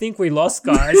going, I think we lost,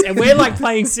 guys. And we're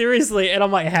playing seriously. And I'm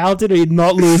like, how did he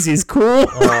not lose his cool?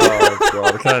 Oh,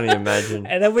 God. I can't even imagine.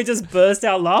 And then we just burst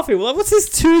out laughing. Well, what's this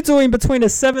 2 doing between a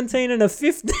 17 and a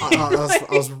 15? I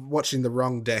was watching the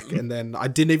wrong deck, and then I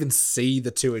didn't even see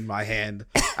the 2 in my hand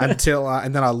until,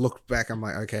 and then I looked back. I'm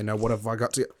like, okay, now what have I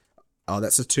got to... Oh,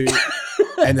 that's a 2.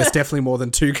 And there's definitely more than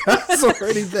 2 cards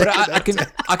already there.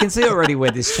 But I can see already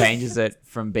where this changes it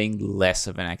from being less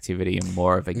of an activity and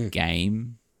more of a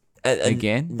game.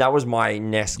 Again, that was my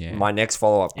next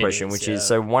follow-up question, which is,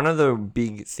 so one of the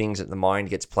big things that the Mind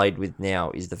gets played with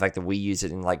now is the fact that we use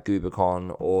it in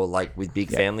GooberCon or with big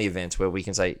family events where we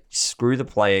can say, screw the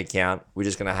player count, we're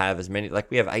just going to have as many,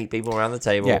 we have 8 people around the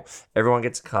table, everyone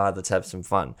gets a card, let's have some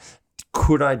fun.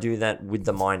 Could I do that with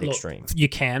the Mind Extreme? You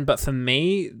can, but for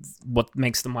me, what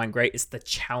makes the Mind great is the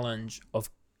challenge of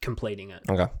completing it.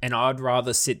 Okay. And I'd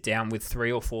rather sit down with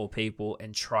 3 or 4 people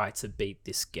and try to beat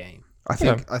this game. I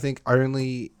think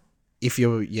only if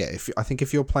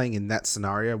you're playing in that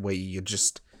scenario where you're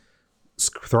just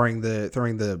throwing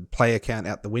the player count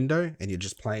out the window and you're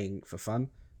just playing for fun,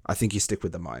 I think you stick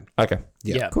with the Mind. Okay.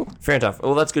 Yeah. Cool. Fair enough.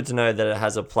 Well, that's good to know that it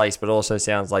has a place, but also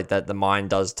sounds like that the Mind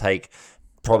does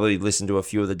probably listen to a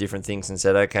few of the different things and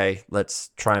said, okay, let's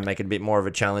try and make it a bit more of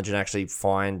a challenge and actually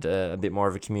find a bit more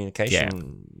of a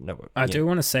communication network. I do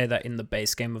want to say that in the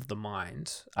base game of the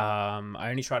Mind, I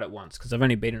only tried it once because I've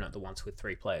only beaten it once with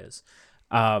 3 players.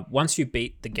 Once you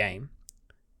beat the game,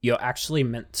 you're actually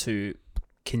meant to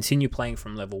continue playing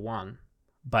from level 1,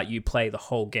 but you play the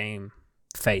whole game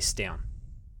face down.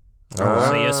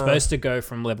 So you're supposed to go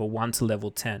from level 1 to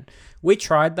level 10. We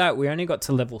tried that. We only got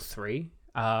to level 3,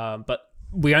 but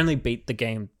we only beat the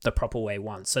game the proper way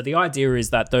once. So the idea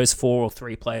is that those 4 or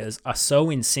 3 players are so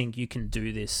in sync, you can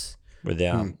do this with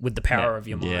the power of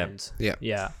your mind.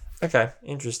 Yeah. Okay,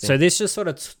 interesting. So this just sort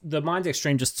of, the Mind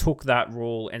Extreme just took that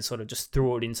rule and sort of just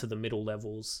threw it into the middle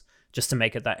levels just to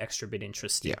make it that extra bit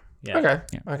interesting. Yeah.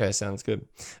 Okay, sounds good.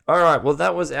 All right, well,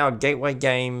 that was our gateway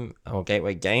game, or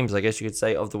gateway games, I guess you could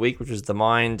say, of the week, which was the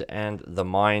Mind and the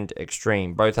Mind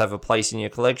Extreme. Both have a place in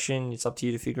your collection. It's up to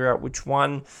you to figure out which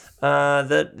one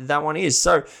that one is.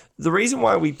 So the reason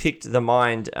why we picked the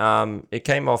Mind, it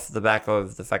came off the back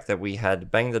of the fact that we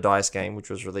had Bang the Dice game, which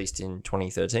was released in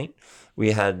 2013.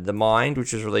 We had the Mind,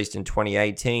 which was released in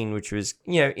 2018, which was,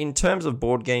 in terms of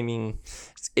board gaming,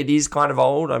 it's it is kind of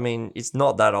old. I mean, it's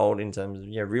not that old in terms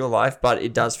of real life, but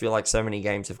it does feel like so many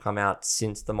games have come out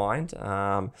since the Mind.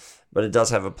 But it does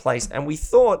have a place. And we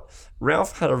thought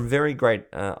Ralph had a very great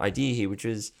idea here, which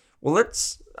is, well,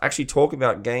 let's actually talk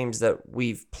about games that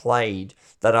we've played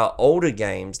that are older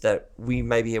games that we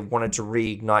maybe have wanted to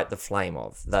reignite the flame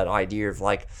of. That idea of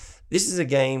like, this is a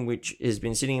game which has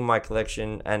been sitting in my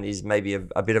collection and is maybe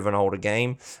a bit of an older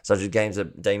game, such as games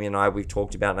that Damien and we've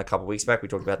talked about in a couple of weeks back. We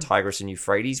talked about Tigris and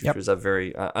Euphrates, which was a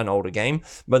very an older game.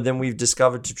 But then we've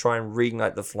discovered to try and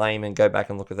reignite the flame and go back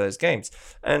and look at those games.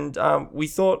 And we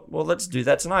thought, well, let's do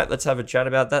that tonight. Let's have a chat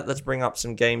about that. Let's bring up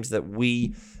some games that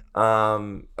we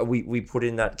put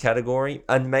in that category.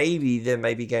 And maybe there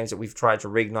may be games that we've tried to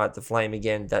reignite the flame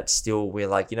again that still we're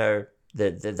like,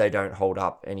 they don't hold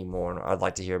up anymore, and I'd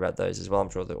like to hear about those as well. I'm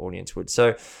sure the audience would.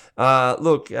 So,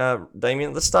 look,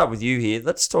 Damien, let's start with you here.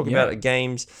 Let's talk about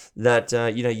games that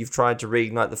you've tried to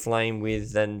reignite the flame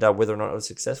with, and whether or not it was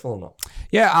successful or not.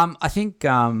 Yeah, I think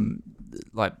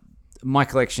like my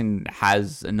collection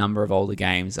has a number of older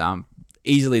games.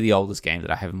 Easily the oldest game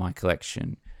that I have in my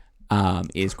collection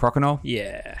is Crokinole.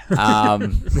 Yeah.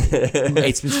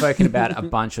 It's been spoken about a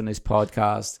bunch on this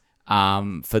podcast.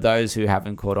 For those who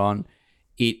haven't caught on,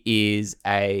 it is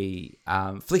a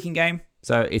flicking game.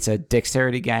 So it's a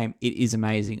dexterity game. It is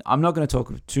amazing. I'm not going to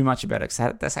talk too much about it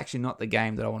because that's actually not the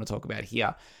game that I want to talk about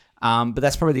here. But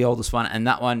that's probably the oldest one. And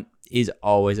that one is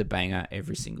always a banger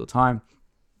every single time.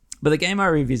 But the game I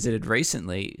revisited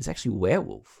recently is actually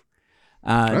Werewolf.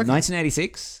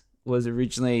 1986 was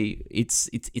originally its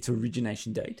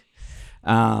origination date.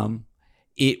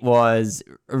 It was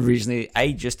originally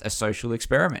just a social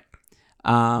experiment.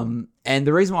 And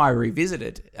the reason why I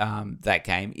revisited that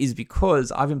game is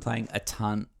because I've been playing a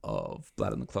ton of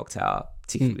Blood on the Clock Tower,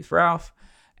 particularly with Ralph,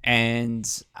 and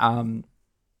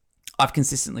I've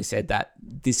consistently said that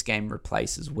this game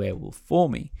replaces Werewolf for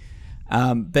me.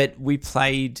 But we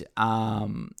played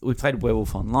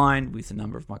Werewolf online with a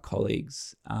number of my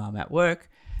colleagues at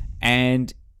work,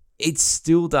 and it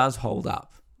still does hold up.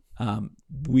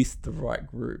 With the right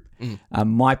group.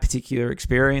 My particular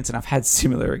experience, and I've had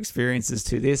similar experiences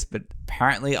to this, but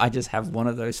apparently I just have one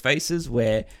of those faces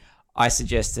where I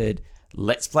suggested,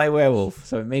 let's play Werewolf.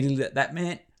 So immediately that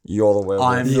meant you're the werewolf.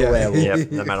 I'm the werewolf.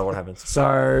 Yep, no matter what happens.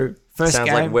 So first Sounds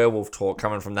game, like werewolf talk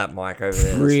coming from that mic over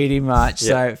there. Pretty much. Yep.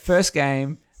 So first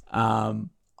game,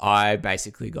 I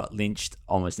basically got lynched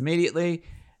almost immediately.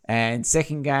 And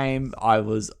second game,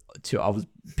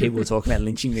 people were talking about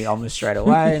lynching me almost straight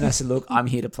away, and I said, "Look, I'm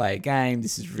here to play a game.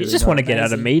 This is really." You just want to get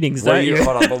out of meetings, don't you?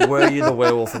 Hold on, but were you the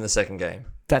werewolf in the second game?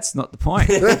 That's not the point.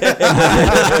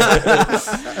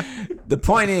 The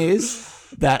point is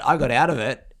that I got out of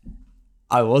it.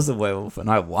 I was a werewolf, and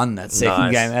I won that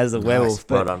second game as a werewolf.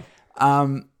 Well But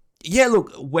done.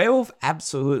 look, werewolf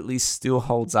absolutely still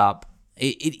holds up.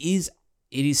 It is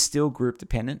still group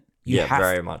dependent.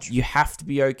 Very much. You have to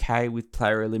be okay with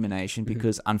player elimination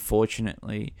because,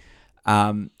 unfortunately,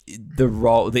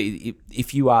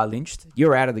 if you are lynched,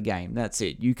 you're out of the game. That's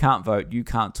it. You can't vote. You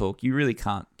can't talk. You really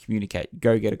can't communicate.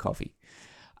 Go get a coffee.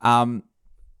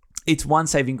 It's one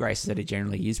saving grace that it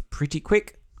generally is pretty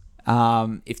quick.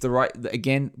 If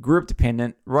group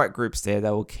dependent, right groups there,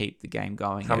 they will keep the game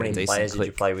going. How many players did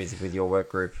you play with your work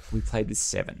group? We played with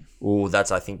 7. Oh, that's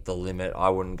I think the limit. I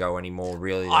wouldn't go any more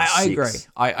really than I 6. agree.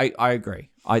 I agree.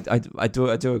 I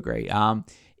do agree.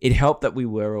 It helped that we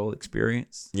were all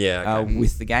experienced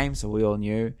with the game, so we all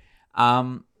knew.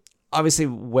 Obviously,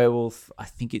 Werewolf, I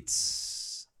think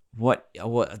it's what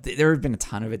there have been a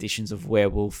ton of editions of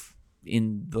Werewolf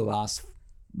in the last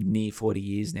near 40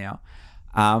 years now.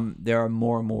 There are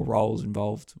more and more roles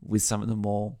involved with some of the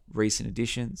more recent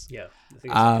editions. Yeah, I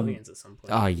think it's millions at some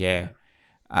point. Oh, yeah.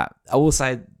 I will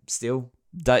say still,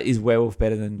 is Werewolf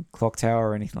better than Clock Tower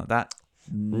or anything like that?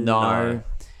 No.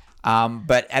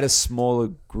 But at a smaller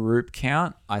group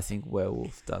count, I think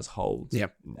Werewolf does hold.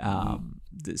 Yep.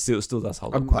 Still does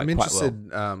hold up I'm interested,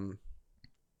 quite well.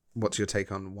 What's your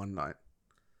take on One Night?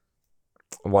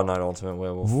 One Night Ultimate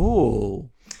Werewolf. Ooh.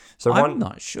 So I'm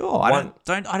not sure. I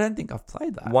don't think I've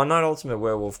played that. One Night Ultimate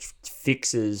Werewolf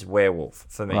fixes Werewolf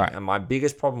for me. Right. And my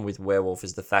biggest problem with Werewolf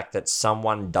is the fact that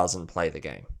someone doesn't play the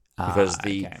game. Because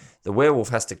the werewolf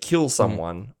has to kill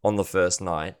someone on the first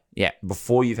night. Yeah.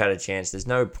 Before you've had a chance. There's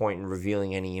no point in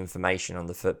revealing any information on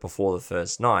before the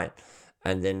first night.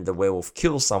 And then the werewolf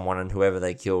kills someone, and whoever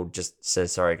they killed just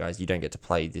says, "Sorry guys, you don't get to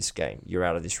play this game. You're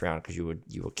out of this round because you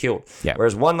were killed." Yeah.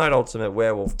 Whereas One Night Ultimate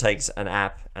Werewolf takes an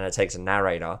app and it takes a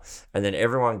narrator, and then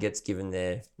everyone gets given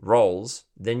their roles.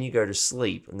 Then you go to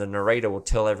sleep, and the narrator will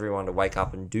tell everyone to wake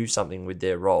up and do something with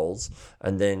their roles,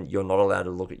 and then you're not allowed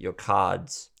to look at your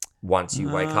cards once you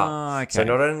wake up. Okay. So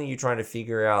not only are you trying to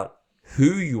figure out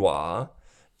who you are,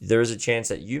 there is a chance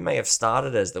that you may have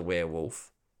started as the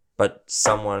werewolf, but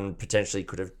someone potentially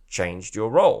could have changed your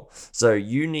role. So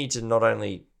you need to not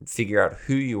only figure out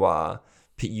who you are,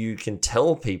 but you can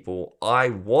tell people, I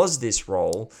was this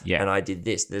role and I did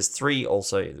this. There's 3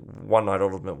 also. One Night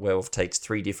Ultimate Werewolf takes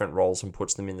 3 different roles and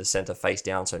puts them in the center face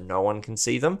down so no one can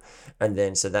see them. And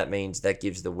then, so that means that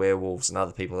gives the werewolves and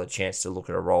other people a chance to look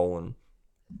at a role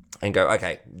and go,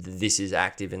 okay, this is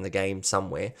active in the game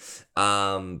somewhere.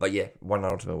 But yeah, One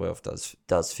Night Ultimate Werewolf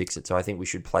does fix it. So I think we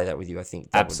should play that with you. I think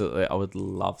Absolutely. I would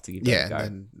love to give that a go.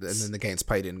 And then the game's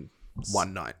played in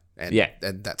one night. And,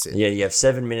 and that's it. Yeah, you have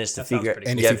 7 minutes to figure it.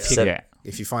 And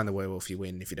if you find the werewolf, you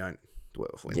win. If you don't, the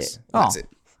werewolf wins. That's it.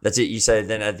 That's it. You say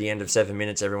then at the end of 7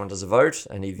 minutes, everyone does a vote,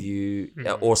 and if you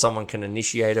or someone can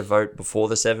initiate a vote before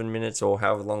the 7 minutes or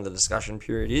however long the discussion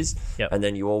period is, and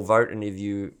then you all vote. And if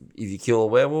you kill a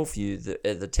werewolf,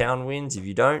 the town wins. If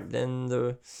you don't, then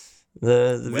the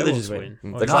villagers win.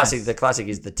 The classic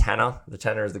is the tanner. The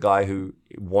tanner is the guy who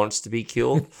wants to be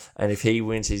killed, and if he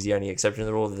wins, he's the only exception to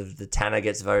the rule. The tanner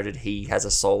gets voted, he has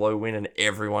a solo win, and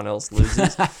everyone else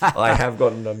loses. I have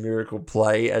gotten a miracle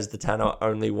play as the tanner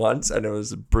only once, and it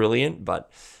was brilliant.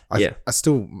 But I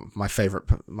still my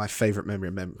favorite memory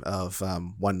of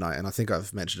one night, and I think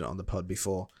I've mentioned it on the pod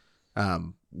before,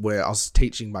 where I was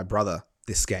teaching my brother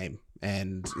this game,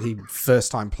 and he first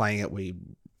time playing it, we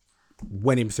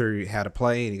went him through how to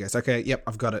play, and he goes, okay, yep,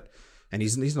 I've got it. And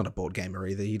he's not a board gamer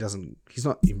either. He's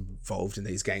not involved in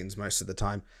these games most of the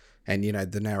time. And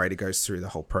the narrator goes through the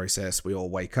whole process. We all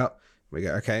wake up. We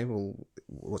go, okay, well,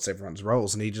 what's everyone's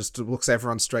roles? And he just looks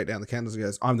everyone straight down the candles and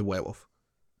goes, I'm the werewolf.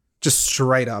 Just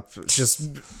straight up,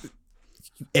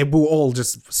 and we're all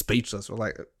just speechless. We're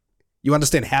like, you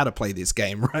understand how to play this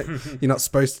game, right? You're not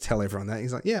supposed to tell everyone that.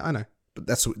 He's like, yeah, I know, but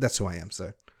that's who I am.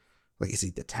 So, like, is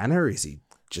he the tanner? Is he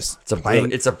just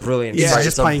playing? It's a brilliant. Yeah, it's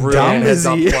just a playing brilliant dumb. heads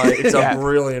up play. It's a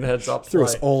brilliant heads up Threw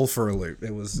play. us all for a loop.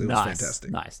 It was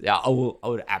fantastic. Nice. Yeah, I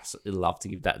would absolutely love to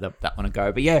give that one a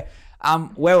go. But yeah,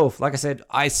 werewolf. Like I said,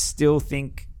 I still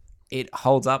think it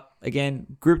holds up. Again,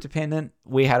 group dependent.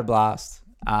 We had a blast.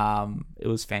 It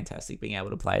was fantastic being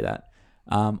able to play that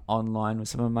online with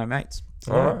some of my mates.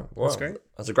 All right, well, that's great.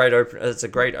 That's a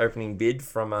great opening bid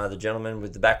from the gentleman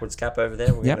with the backwards cap over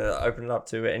there. We're going to open it up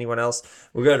to anyone else.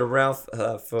 We'll go to Ralph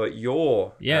for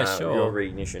your your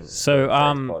Reignition. So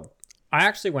I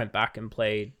actually went back and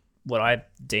played what I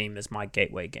deem as my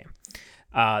gateway game.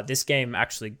 This game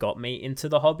actually got me into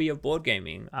the hobby of board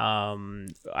gaming.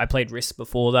 I played Risk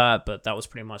before that, but that was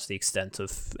pretty much the extent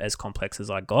of as complex as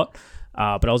I got.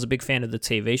 But I was a big fan of the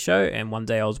TV show, and one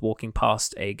day I was walking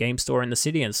past a game store in the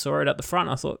city and saw it at the front.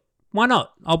 I thought, why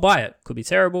not? I'll buy it. Could be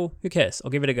terrible. Who cares?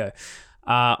 I'll give it a go.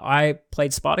 I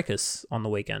played Spartacus on the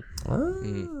weekend.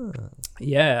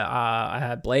 I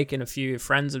had Blake and a few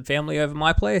friends and family over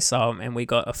my place, and we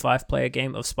got a 5-player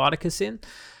game of Spartacus in.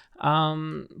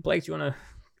 Blake, do you want to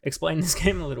explain this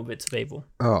game a little bit to people?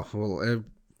 Oh, well,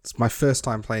 it's my first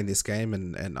time playing this game,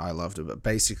 and I loved it. But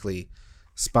basically,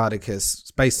 Spartacus,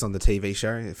 it's based on the TV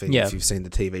show. If you've seen the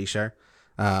TV show,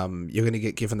 you're going to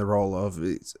get given the role of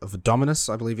a Dominus,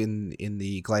 I believe, in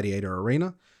the gladiator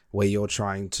arena, where you're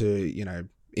trying to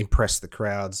impress the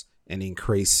crowds and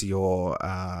increase your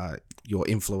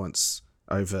influence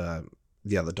over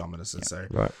the other Dominuses. So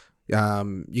right.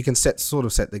 You can set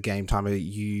the game timer.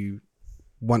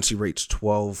 Once you reach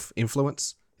 12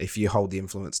 influence, if you hold the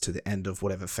influence to the end of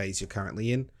whatever phase you're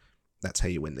currently in, that's how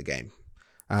you win the game.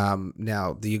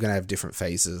 Now, you're going to have different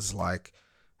phases, like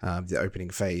the opening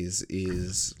phase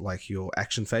is like your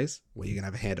action phase, where you're going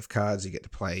to have a hand of cards. You get to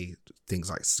play things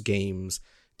like schemes,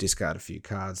 discard a few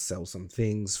cards, sell some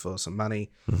things for some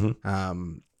money.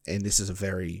 Mm-hmm. And this is a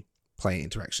very player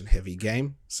interaction heavy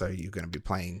game, so you're going to be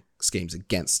playing schemes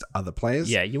against other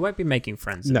players. Yeah, you won't be making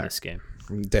friends in this game.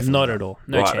 Definitely not at all.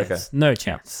 No chance. Okay. No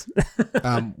chance.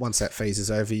 Once that phase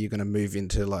is over, you're going to move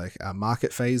into like a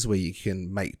market phase where you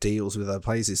can make deals with other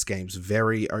players. This game's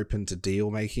very open to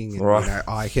deal making. And, right.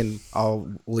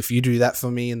 If you do that for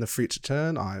me in the future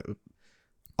turn, I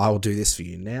will do this for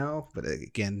you now. But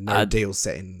again, no deals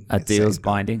set in. Are deals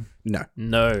binding?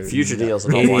 No. Future deals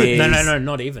are not binding. No,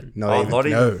 not even. Not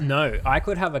even. No, I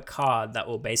could have a card that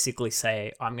will basically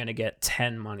say, I'm going to get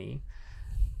 10 money.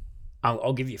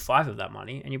 I'll give you 5 of that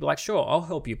money, and you'll be like, sure, I'll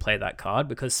help you play that card,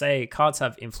 because say cards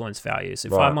have influence values.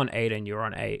 If I'm on 8 and you're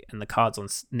on 8 and the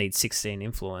cards need 16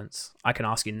 influence, I can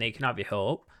ask you, Nick, can I have your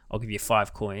help? I'll give you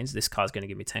 5 coins. This card's going to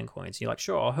give me 10 coins. You're like,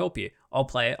 sure, I'll help you. I'll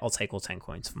play it. I'll take all 10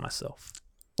 coins for myself.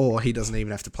 or he doesn't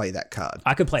even have to play that card.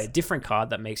 I could play a different card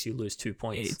that makes you lose 2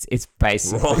 points. It's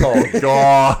basically Oh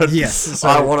God! Yes, so-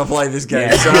 I want to play this game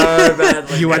so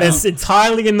badly. And it's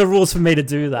entirely in the rules for me to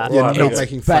do that. You're Right, not okay.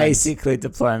 making friends. basically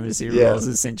diplomacy Yeah. rules,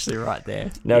 essentially, right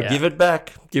there. Now Yeah. give it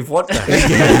back. Give what back?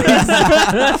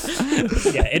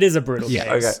 Yeah, it is a brutal Yeah.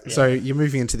 case. Okay. Yeah. So you're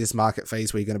moving into this market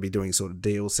phase where you're going to be doing sort of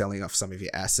deals, selling off some of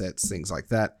your assets, things like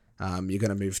that. You're going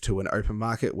to move to an open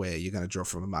market where you're going to draw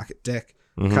from a market deck.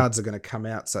 Cards are going to come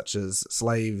out such as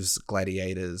slaves,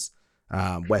 gladiators,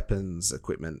 weapons,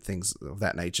 equipment, things of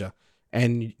that nature.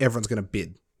 And everyone's going to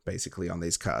bid basically on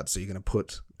these cards. So you're going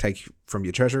to take from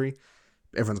your treasury.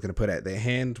 Everyone's going to put out their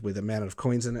hand with the amount of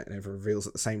coins in it, and everyone reveals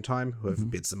at the same time. Whoever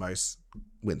bids the most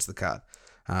wins the card.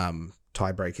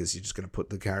 Tiebreakers, you're just going to put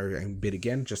the card and bid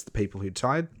again, just the people who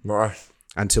tied, Right.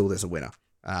 until there's a winner.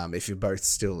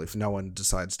 If no one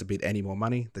decides to bid any more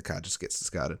money, the card just gets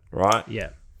discarded. Right.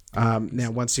 Yeah.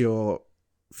 Now, once you're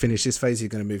finished this phase, you're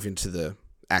going to move into the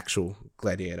actual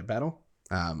gladiator battle.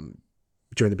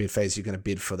 During the bid phase, you're going to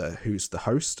bid for who's the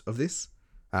host of this,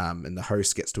 and the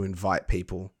host gets to invite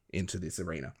people into this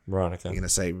arena. Right. You're Okay. going to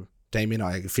say, Damien,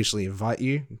 I officially invite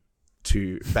you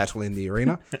to battle in the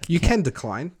arena. You can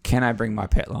decline. Can I bring my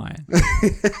pet lion?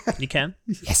 You can.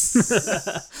 Yes.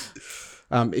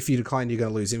 If you decline, you're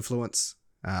going to lose influence.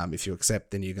 If you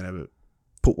accept, then you're going to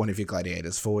put one of your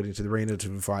gladiators forward into the arena to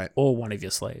invite. Or one of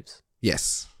your slaves.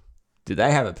 Yes. Do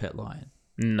they have a pet lion?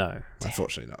 No.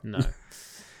 Unfortunately not. No.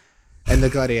 And the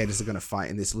gladiators are going to fight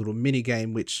in this little mini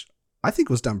game, which I think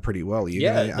was done pretty well.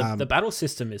 The battle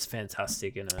system is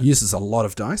fantastic in it. Uses a lot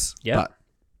of dice, Yeah. but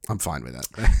I'm fine with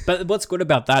that. But what's good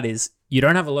about that is you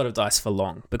don't have a lot of dice for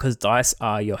long because dice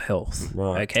are your health.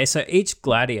 Right. Okay, so each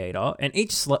gladiator and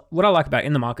what I like about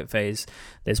in the market phase,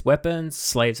 there's weapons,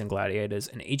 slaves, and gladiators,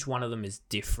 and each one of them is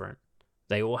different.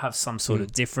 They all have some sort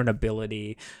of different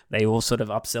ability. They all sort of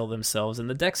upsell themselves, and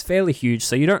the deck's fairly huge,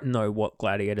 so you don't know what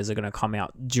gladiators are going to come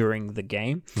out during the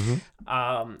game.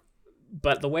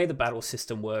 But the way the battle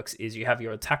system works is you have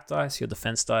your attack dice, your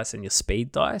defense dice, and your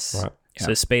speed dice. Right.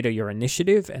 So speed are your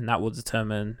initiative, and that will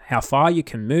determine how far you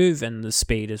can move, and the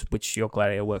speed is which your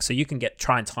gladiator works. So you can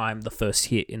try and time the first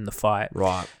hit in the fight.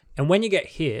 Right. And when you get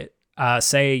hit,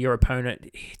 say your opponent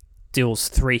deals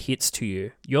 3 hits to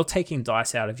you, you're taking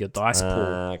dice out of your dice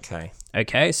pool. Okay.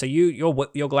 Okay, so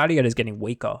your gladiator is getting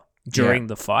weaker during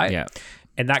the fight. Yeah.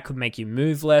 And that could make you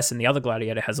move less, and the other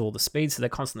gladiator has all the speed, so they're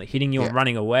constantly hitting you and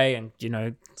running away, and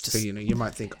So you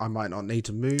might think I might not need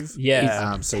to move.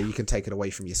 Yeah. So you can take it away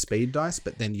from your speed dice,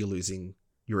 but then you're losing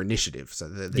your initiative, so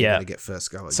they're Yeah. going to get first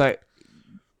go. So,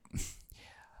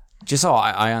 just so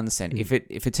I understand, if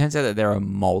it turns out that there are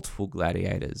multiple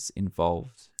gladiators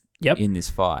involved Yep. in this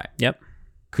fight, Yep.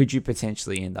 could you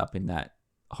potentially end up in that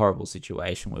horrible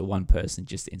situation where one person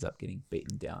just ends up getting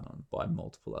beaten down on by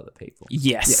multiple other people?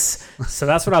 Yes. So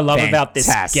that's what I love about this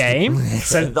Fantastic. game.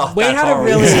 So Not we that had a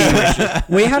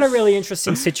horrible. we had a really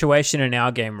interesting situation in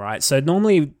our game, right? So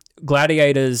normally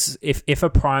gladiators, if a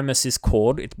Primus is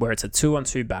called, where it's a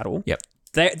 2-on-2 battle, Yep.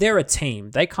 they're a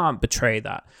team. They can't betray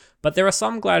that. But there are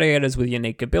some gladiators with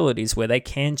unique abilities where they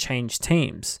can change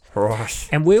teams. Right.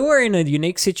 And we were in a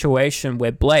unique situation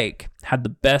where Blake had the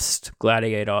best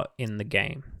gladiator in the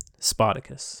game,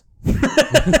 Spartacus.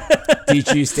 Did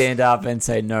you stand up and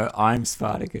say, "No, I'm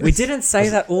Spartacus"? We didn't say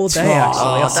that all day, actually.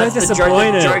 I was so That's the joke.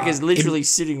 disappointed. The joke is literally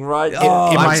sitting right. in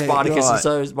my- I'm Spartacus, God. and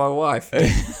so is my wife.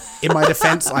 In my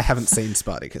defense, I haven't seen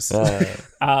Spartacus.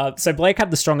 So Blake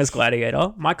had the strongest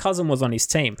gladiator. My cousin was on his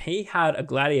team. He had a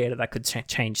gladiator that could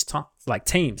change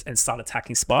teams and start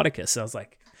attacking Spartacus. So I was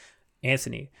like,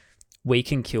 Anthony, we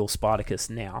can kill Spartacus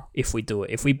now if we do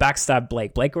it. If we backstab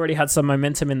Blake, Blake already had some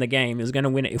momentum in the game. He was going to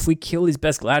win it. If we kill his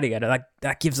best gladiator,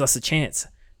 that gives us a chance.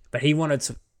 But he wanted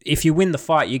to. If you win the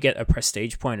fight, you get a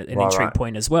prestige point, an intrigue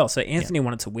point as well. So Anthony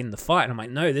wanted to win the fight. And I'm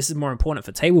like, no, this is more important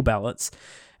for table ballots.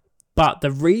 But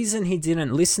the reason he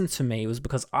didn't listen to me was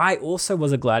because I also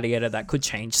was a gladiator that could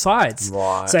change sides.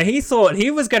 Right. So he thought he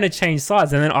was going to change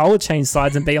sides, and then I would change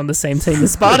sides and be on the same team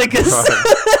as Spartacus.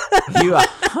 You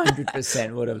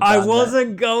 100% would have done I that.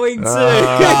 wasn't going to.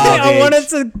 I wanted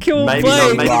to kill Maybe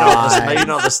Blake. maybe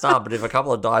not the start, but if a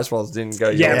couple of dice rolls didn't go,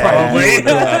 your way, probably. you would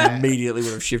have immediately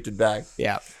would have shifted back.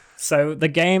 Yeah. So the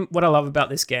game, what I love about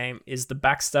this game is the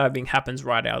backstabbing happens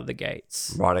right out of the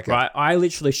gates. Right, okay. Right. I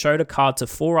literally showed a card to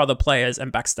 4 other players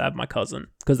and backstabbed my cousin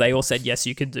because they all said, yes,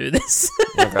 you could do this.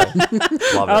 Okay.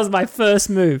 Love That it. was my first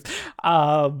move.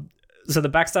 So the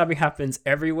backstabbing happens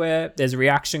everywhere. There's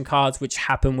reaction cards which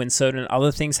happen when certain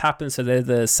other things happen. So they're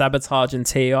the sabotage and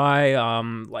TI,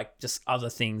 like just other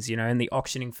things, in the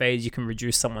auctioning phase, you can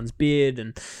reduce someone's bid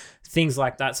and things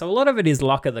like that. So a lot of it is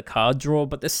luck of the card draw,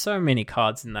 but there's so many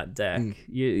cards in that deck.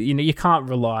 You know, you can't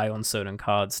rely on certain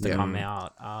cards to come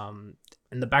out.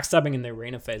 And the backstabbing in the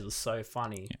arena phase was so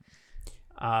funny.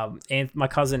 And my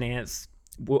cousin Ants,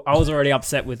 I was already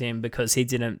upset with him because he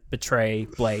didn't betray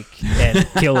Blake and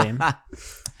kill him.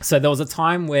 So there was a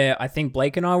time where I think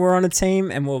Blake and I were on a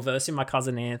team and we were versing my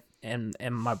cousin Ant and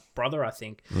my brother, I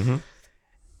think. Mm-hmm.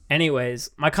 Anyways,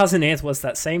 my cousin Ant was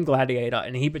that same gladiator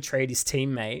and he betrayed his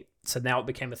teammate. So now it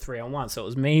became a 3-on-1. So it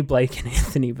was me, Blake, and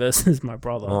Anthony versus my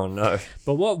brother. Oh, no.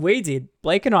 But what we did,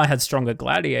 Blake and I had stronger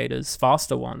gladiators,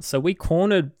 faster ones. So we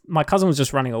cornered, my cousin was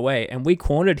just running away, and we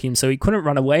cornered him so he couldn't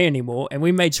run away anymore. And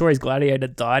we made sure his gladiator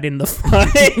died in the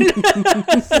fight.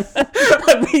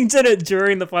 We did it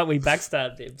during the fight. We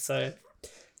backstabbed him. So,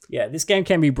 yeah, this game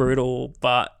can be brutal,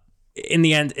 but in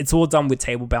the end, it's all done with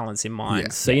table balance in mind.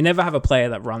 Yeah. So you never have a player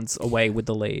that runs away with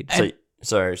the lead.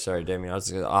 Sorry, Damien. I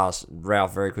was going to ask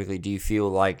Ralph very quickly. Do you feel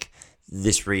like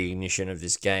this reignition of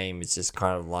this game is just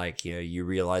kind of like, you know, you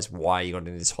realize why you got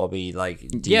into this hobby? Like,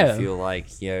 do you feel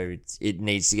like, you know, it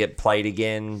needs to get played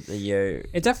again? You know?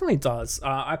 It definitely does.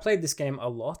 I played this game a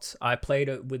lot. I played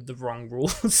it with the wrong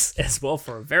rules as well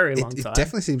for a very long time. It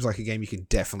definitely seems like a game you can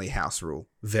definitely house rule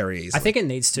very easily. I think it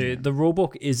needs to. Yeah. The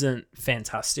rulebook isn't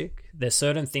fantastic. There's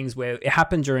certain things where it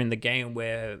happened during the game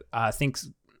where I think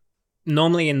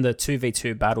normally in the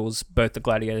 2v2 battles, both the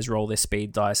gladiators roll their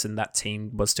speed dice and that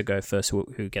team was to go first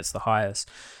who gets the highest.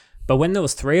 But when there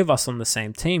was 3 of us on the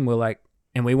same team, we're like,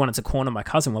 and we wanted to corner my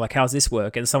cousin, we're like, how's this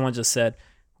work? And someone just said,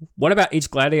 what about each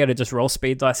gladiator just roll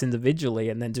speed dice individually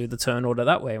and then do the turn order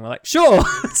that way? And we're like, sure.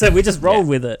 So we just rolled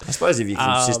with it. I suppose if you're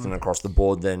consistent across the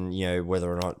board, then, you know,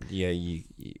 whether or not, you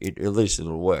know, at least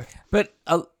it'll work. But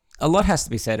a lot has to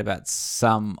be said about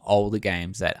some older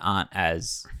games that aren't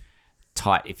as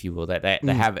tight, if you will, that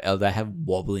they have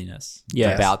wobbliness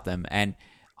about them. And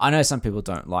I know some people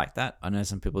don't like that. I know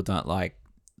some people don't like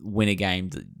when a game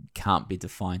that can't be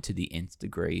defined to the nth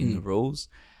degree in the rules.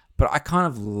 But I kind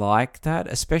of like that,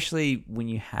 especially when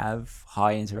you have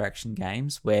high interaction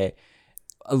games where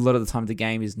a lot of the time the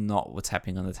game is not what's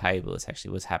happening on the table. It's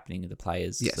actually what's happening to the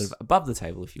players sort of above the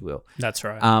table, if you will. That's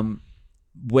right.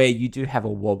 Where you do have a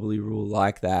wobbly rule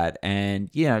like that, and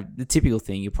you know the typical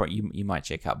thing, you might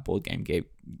check out Board Game Geek,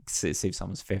 see if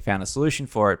someone's found a solution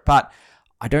for it. But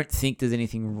I don't think there's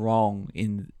anything wrong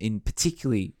in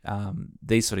particularly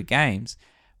these sort of games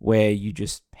where you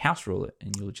just house rule it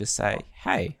and you'll just say,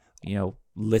 hey, you know,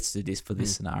 let's do this for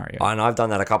this scenario. And I've done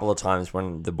that a couple of times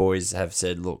when the boys have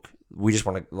said, look, we just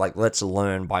want to, like, let's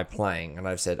learn by playing. And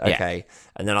I've said, okay. Yeah.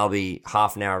 And then I'll be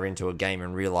half an hour into a game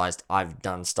and realized I've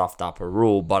stuffed up a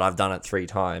rule, but I've done it 3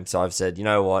 times. So I've said, you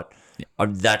know what?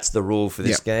 That's the rule for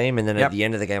this game. And then at the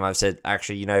end of the game, I've said,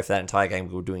 actually, you know, for that entire game,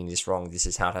 we were doing this wrong. This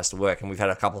is how it has to work. And we've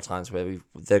had a couple of times where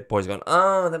the boys have gone,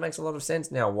 oh, that makes a lot of sense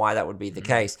now why that would be the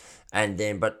case. And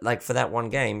then, but like for that one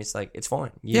game, it's like, it's fine.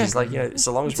 Just like, you know,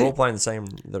 so long as we're all playing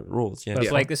the rules. Yeah.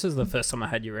 But like, this was the first time I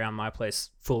had you around my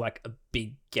place for like a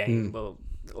big game. Well,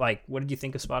 like, what did you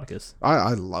think of Spartacus?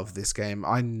 I love this game.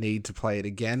 I need to play it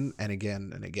again and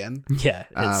again and again. Yeah,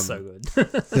 it's so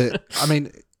good. I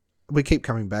mean, we keep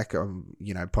coming back on,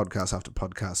 you know, podcast after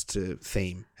podcast to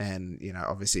theme, and you know,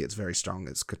 obviously it's very strong.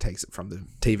 It takes it from the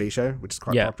TV show, which is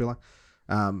quite popular.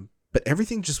 But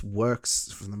everything just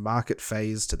works from the market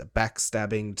phase to the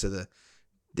backstabbing to the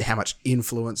how much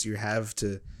influence you have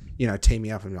to, you know,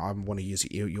 teaming up and I want to use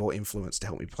your influence to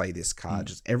help me play this card.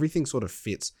 Just everything sort of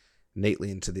fits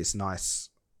neatly into this nice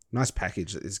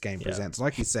package that this game presents.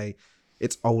 Like you say,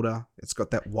 it's older. It's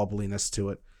got that wobbliness to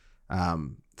it.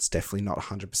 It's definitely not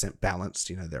 100% balanced.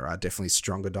 You know, there are definitely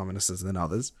stronger dominuses than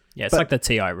others. Yeah, it's like the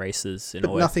TI races in a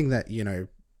way. Nothing that, you know,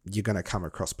 you're going to come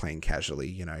across playing casually,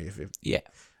 you know.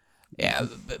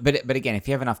 But again, if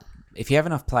you have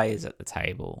enough players at the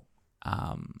table,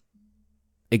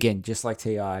 again, just like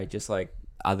TI, just like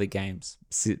other games,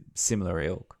 similar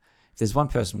ilk. If there's one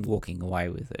person walking away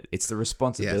with it, it's the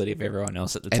responsibility of everyone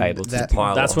else at the table to pile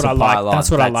on. That's what I like. That's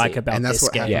what I like about this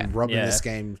game. And that's what happened. Rob in this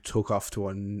game took off to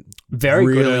a very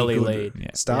really good early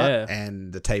lead start,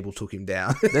 and the table took him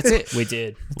down. That's it. We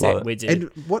did. We did.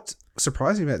 And what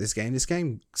surprised me about this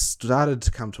game started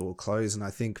to come to a close, and I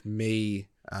think me,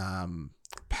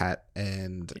 Pat,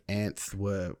 and Anth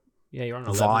were you're on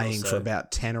vying for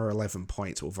about 10 or 11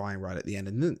 points, or vying right at the end.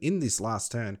 And then in this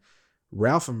last turn,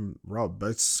 Ralph and Rob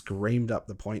both screamed up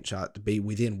the point chart to be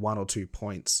within 1 or 2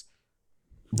 points.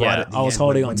 Right at the I was end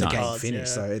holding when on the to game cards,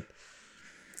 finished. So it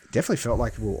definitely felt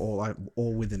like we were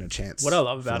all within a chance. What I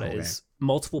love about it is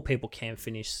multiple people can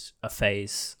finish a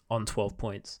phase on 12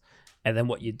 points. And then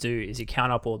what you do is you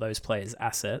count up all those players'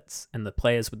 assets, and the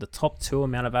players with the top 2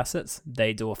 amount of assets,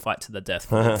 they do a fight to the death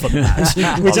for the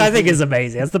match, which I think is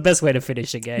amazing. That's the best way to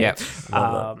finish a game. Yep.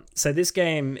 So this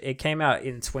game, it came out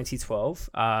in 2012,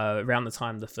 around the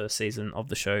time the first season of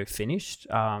the show finished.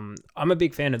 I'm a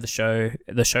big fan of the show.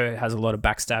 The show has a lot of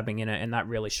backstabbing in it, and that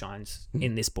really shines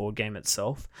in this board game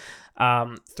itself.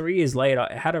 3 years later,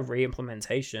 it had a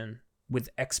re-implementation with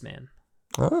X-Men.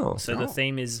 Oh, So the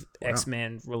theme is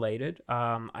X-Men related.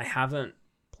 I haven't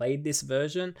played this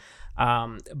version,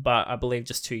 but I believe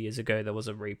just 2 years ago there was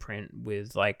a reprint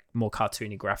with like more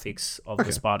cartoony graphics of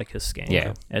the Spartacus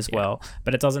game as well.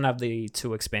 But it doesn't have the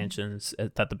 2 expansions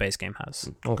that the base game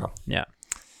has. okay. Yeah.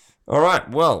 All right.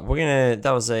 Well,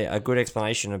 that was a good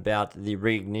explanation about the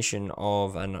reignition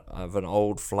of an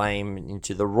old flame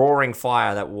into the roaring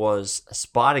fire that was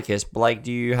Spartacus. Blake,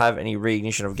 do you have any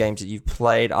reignition of games that you've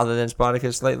played other than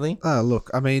Spartacus lately?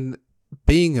 Look, I mean,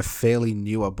 being a fairly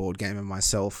newer board gamer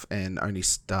myself and only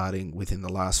starting within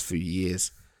the last few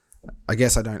years, I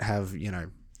guess I don't have,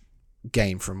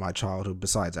 game from my childhood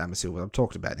besides Amasil, which I've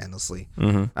talked about endlessly.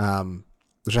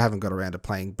 Which I haven't got around to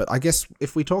playing. But I guess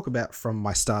if we talk about from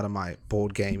my start of my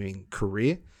board gaming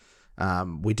career,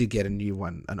 we did get a new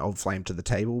one, an Old Flame to the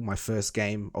table. My first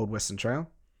game, Old Western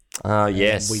Trail.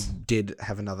 Yes. We did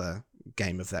have another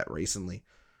game of that recently.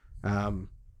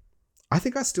 I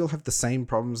think I still have the same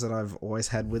problems that I've always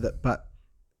had with it, but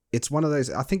it's one of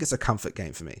those, I think it's a comfort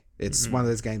game for me. It's one of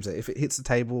those games that if it hits the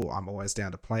table, I'm always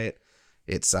down to play it.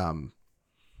 It's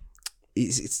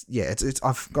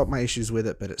I've got my issues with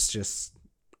it, but it's just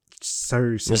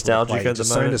so nostalgic at the moment.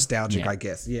 So nostalgic, I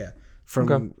guess. Yeah,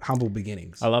 from humble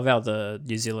beginnings. I love how the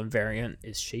New Zealand variant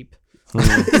is sheep.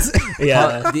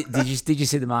 Yeah. Did you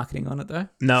see the marketing on it though?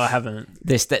 No, I haven't.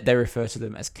 They refer to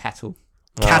them as cattle.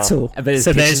 Cattle. But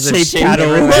So there's sheep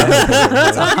cattle. cattle.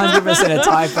 It's 100% a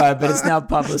typo, but it's now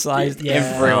publicized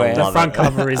everywhere. The front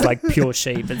cover is like pure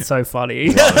sheep. It's so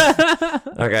funny.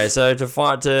 Okay, so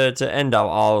to end up,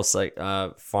 I'll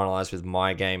finalize with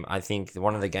my game. I think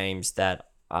one of the games that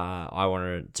I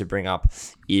wanted to bring up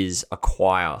is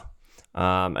Acquire.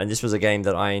 And this was a game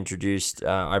that I introduced,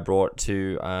 I brought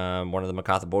to one of the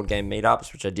MacArthur board game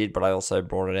meetups, which I did, but I also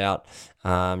brought it out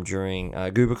during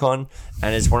GooberCon.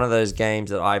 And it's one of those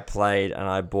games that I played and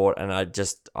I bought, and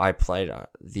I played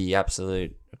the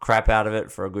absolute crap out of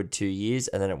it for a good 2 years,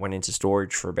 and then it went into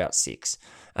storage for about 6.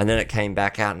 And then it came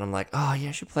back out, and I'm like, oh, yeah,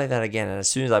 I should play that again. And as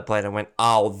soon as I played it, I went,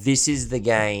 oh, this is the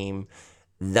game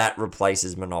that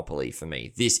replaces Monopoly for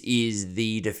me. This is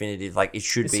the definitive, it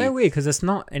should be. It's so weird because it's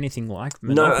not anything like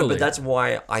Monopoly. No, but that's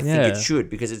why I think it should,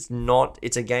 because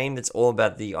it's a game that's all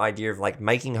about the idea of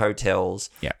making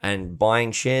hotels and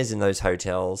buying shares in those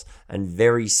hotels and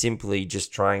very simply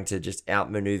just trying to just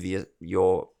outmaneuver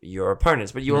your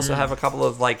opponents. But you also have a couple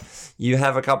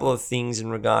of things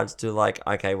in regards to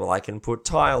okay, well, I can put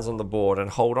tiles on the board and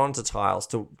hold on to tiles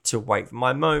to wait for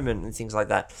my moment and things like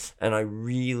that. And I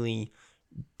really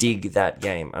dig that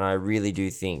game, and I really do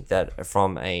think that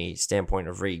from a standpoint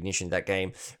of reignition, that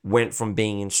game went from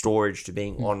being in storage to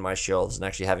being on my shelves and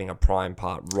actually having a prime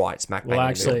part right smack bang. Well,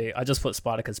 actually, I just put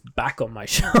Spartacus back on my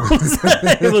shelves.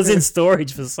 It was in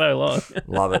storage for so long.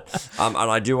 Love it. And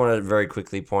I do want to very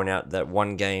quickly point out that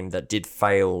one game that did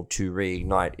fail to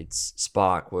reignite its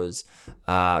spark was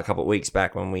a couple of weeks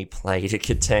back when we played a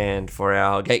Catan for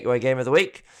our Gateway Game of the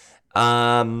Week.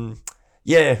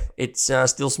 Yeah, it's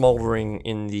still smouldering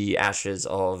in the ashes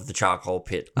of the charcoal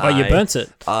pit. Oh, you burnt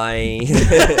it.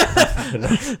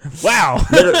 Wow.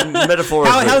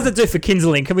 Metaphorically. How does it do for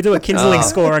kindling? Can we do a kindling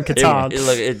score on Catan?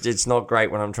 It's not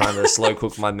great when I'm trying to slow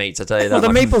cook my meats, I tell you that.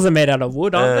 Well, the meeples are made out of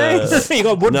wood, aren't they? You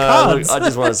got wood cards. Look, I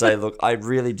just want to say, I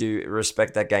really do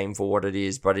respect that game for what it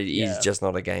is, but it is just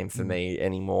not a game for me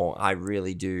anymore. I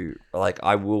really do.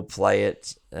 I will play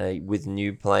it with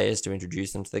new players to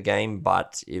introduce them to the game,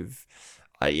 but if...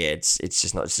 it's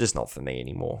just not for me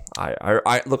anymore.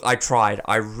 I tried.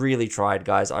 I really tried,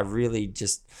 guys. I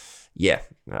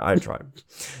tried.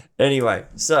 Anyway,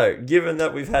 so given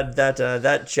that we've had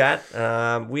that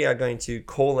chat, we are going to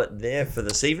call it there for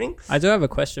this evening. I do have a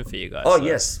question for you guys. Oh,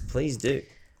 yes, please do.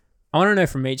 I want to know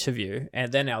from each of you,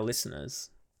 and then our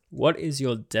listeners, what is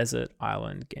your desert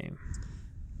island game?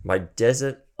 My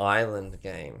desert island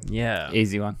game? Yeah.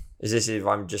 Easy one. Is this if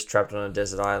I'm just trapped on a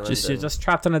desert island? You're just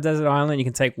trapped on a desert island. You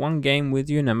can take one game with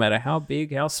you, no matter how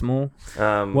big, how small.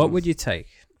 What would you take?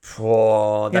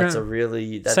 Oh, that's a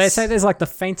really... Say there's the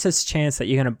faintest chance that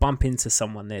you're going to bump into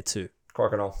someone there too.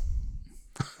 Crocodile.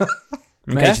 Okay.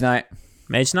 Mage Knight.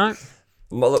 Mage Knight?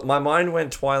 Look, my mind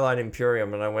went Twilight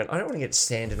Imperium, and I went, I don't want to get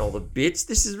sand in all the bits.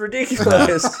 This is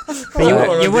ridiculous.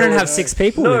 But you wouldn't have 6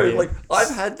 people. No, with you. like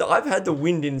I've had the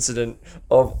wind incident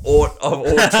of all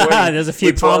 20. There's a few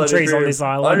with palm Twilight trees on Imperium. this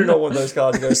island. I do not want those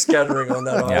cards to go scattering on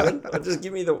that island. Just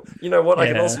give me the. You know what? I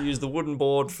can Yeah. also use the wooden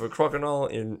board for Crocodile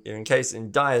in case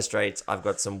in dire straits. I've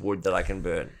got some wood that I can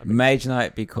burn. Mage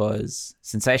Knight because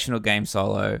sensational game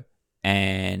solo,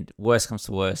 and worst comes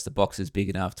to worst, the box is big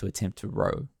enough to attempt to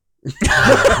row.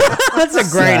 That's a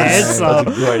great answer. That's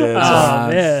a great answer. Oh,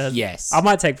 man. Yes. I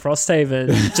might take Frosthaven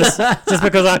just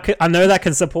because I know that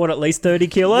can support at least 30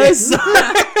 kilos.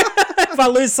 If I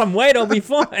lose some weight, I'll be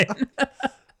fine.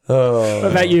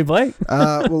 What about you, Blake?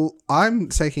 Well, I'm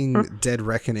taking Dead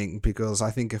Reckoning because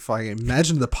I think if I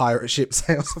imagine the pirate ship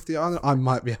sails off the island, I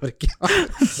might be able to get on.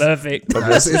 Perfect.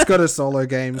 It's got a solo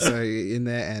game, so in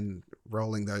there and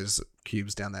rolling those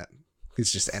cubes down that.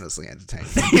 It's just endlessly entertaining.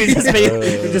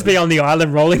 You'd just be on the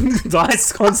island rolling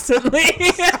dice constantly.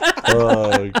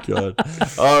 Oh, God.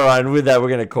 All right, and with that, we're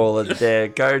going to call it there.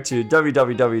 Go to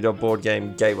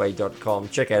www.boardgamegateway.com.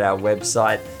 Check out our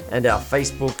website and our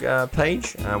Facebook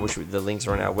page, which the links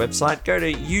are on our website. Go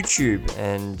to YouTube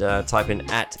and type in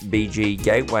 @BG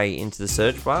Gateway into the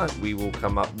search bar. We will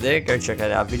come up there. Go check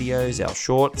out our videos, our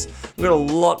shorts. We've got a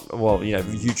lot, well,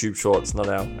 YouTube shorts, not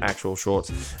our actual shorts.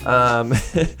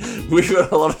 We've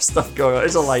got a lot of stuff going on.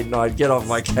 It's a late night. Get off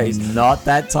my case. Not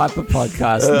that type of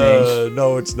podcast, Nish.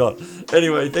 No, it's not.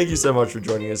 Anyway, thank you so much for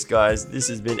joining us, guys. This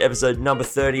has been episode number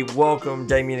 30. Welcome,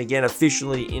 Damien, again,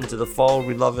 officially into the fold.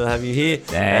 We'd love to have you here.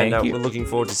 Thank you. We're looking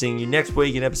forward to seeing you next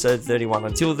week in episode 31.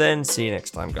 Until then, see you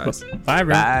next time, guys. Bye, Ren.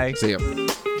 Bye. See ya.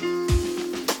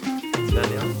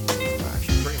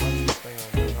 Actually, pretty much.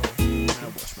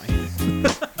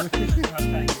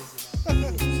 Thank you.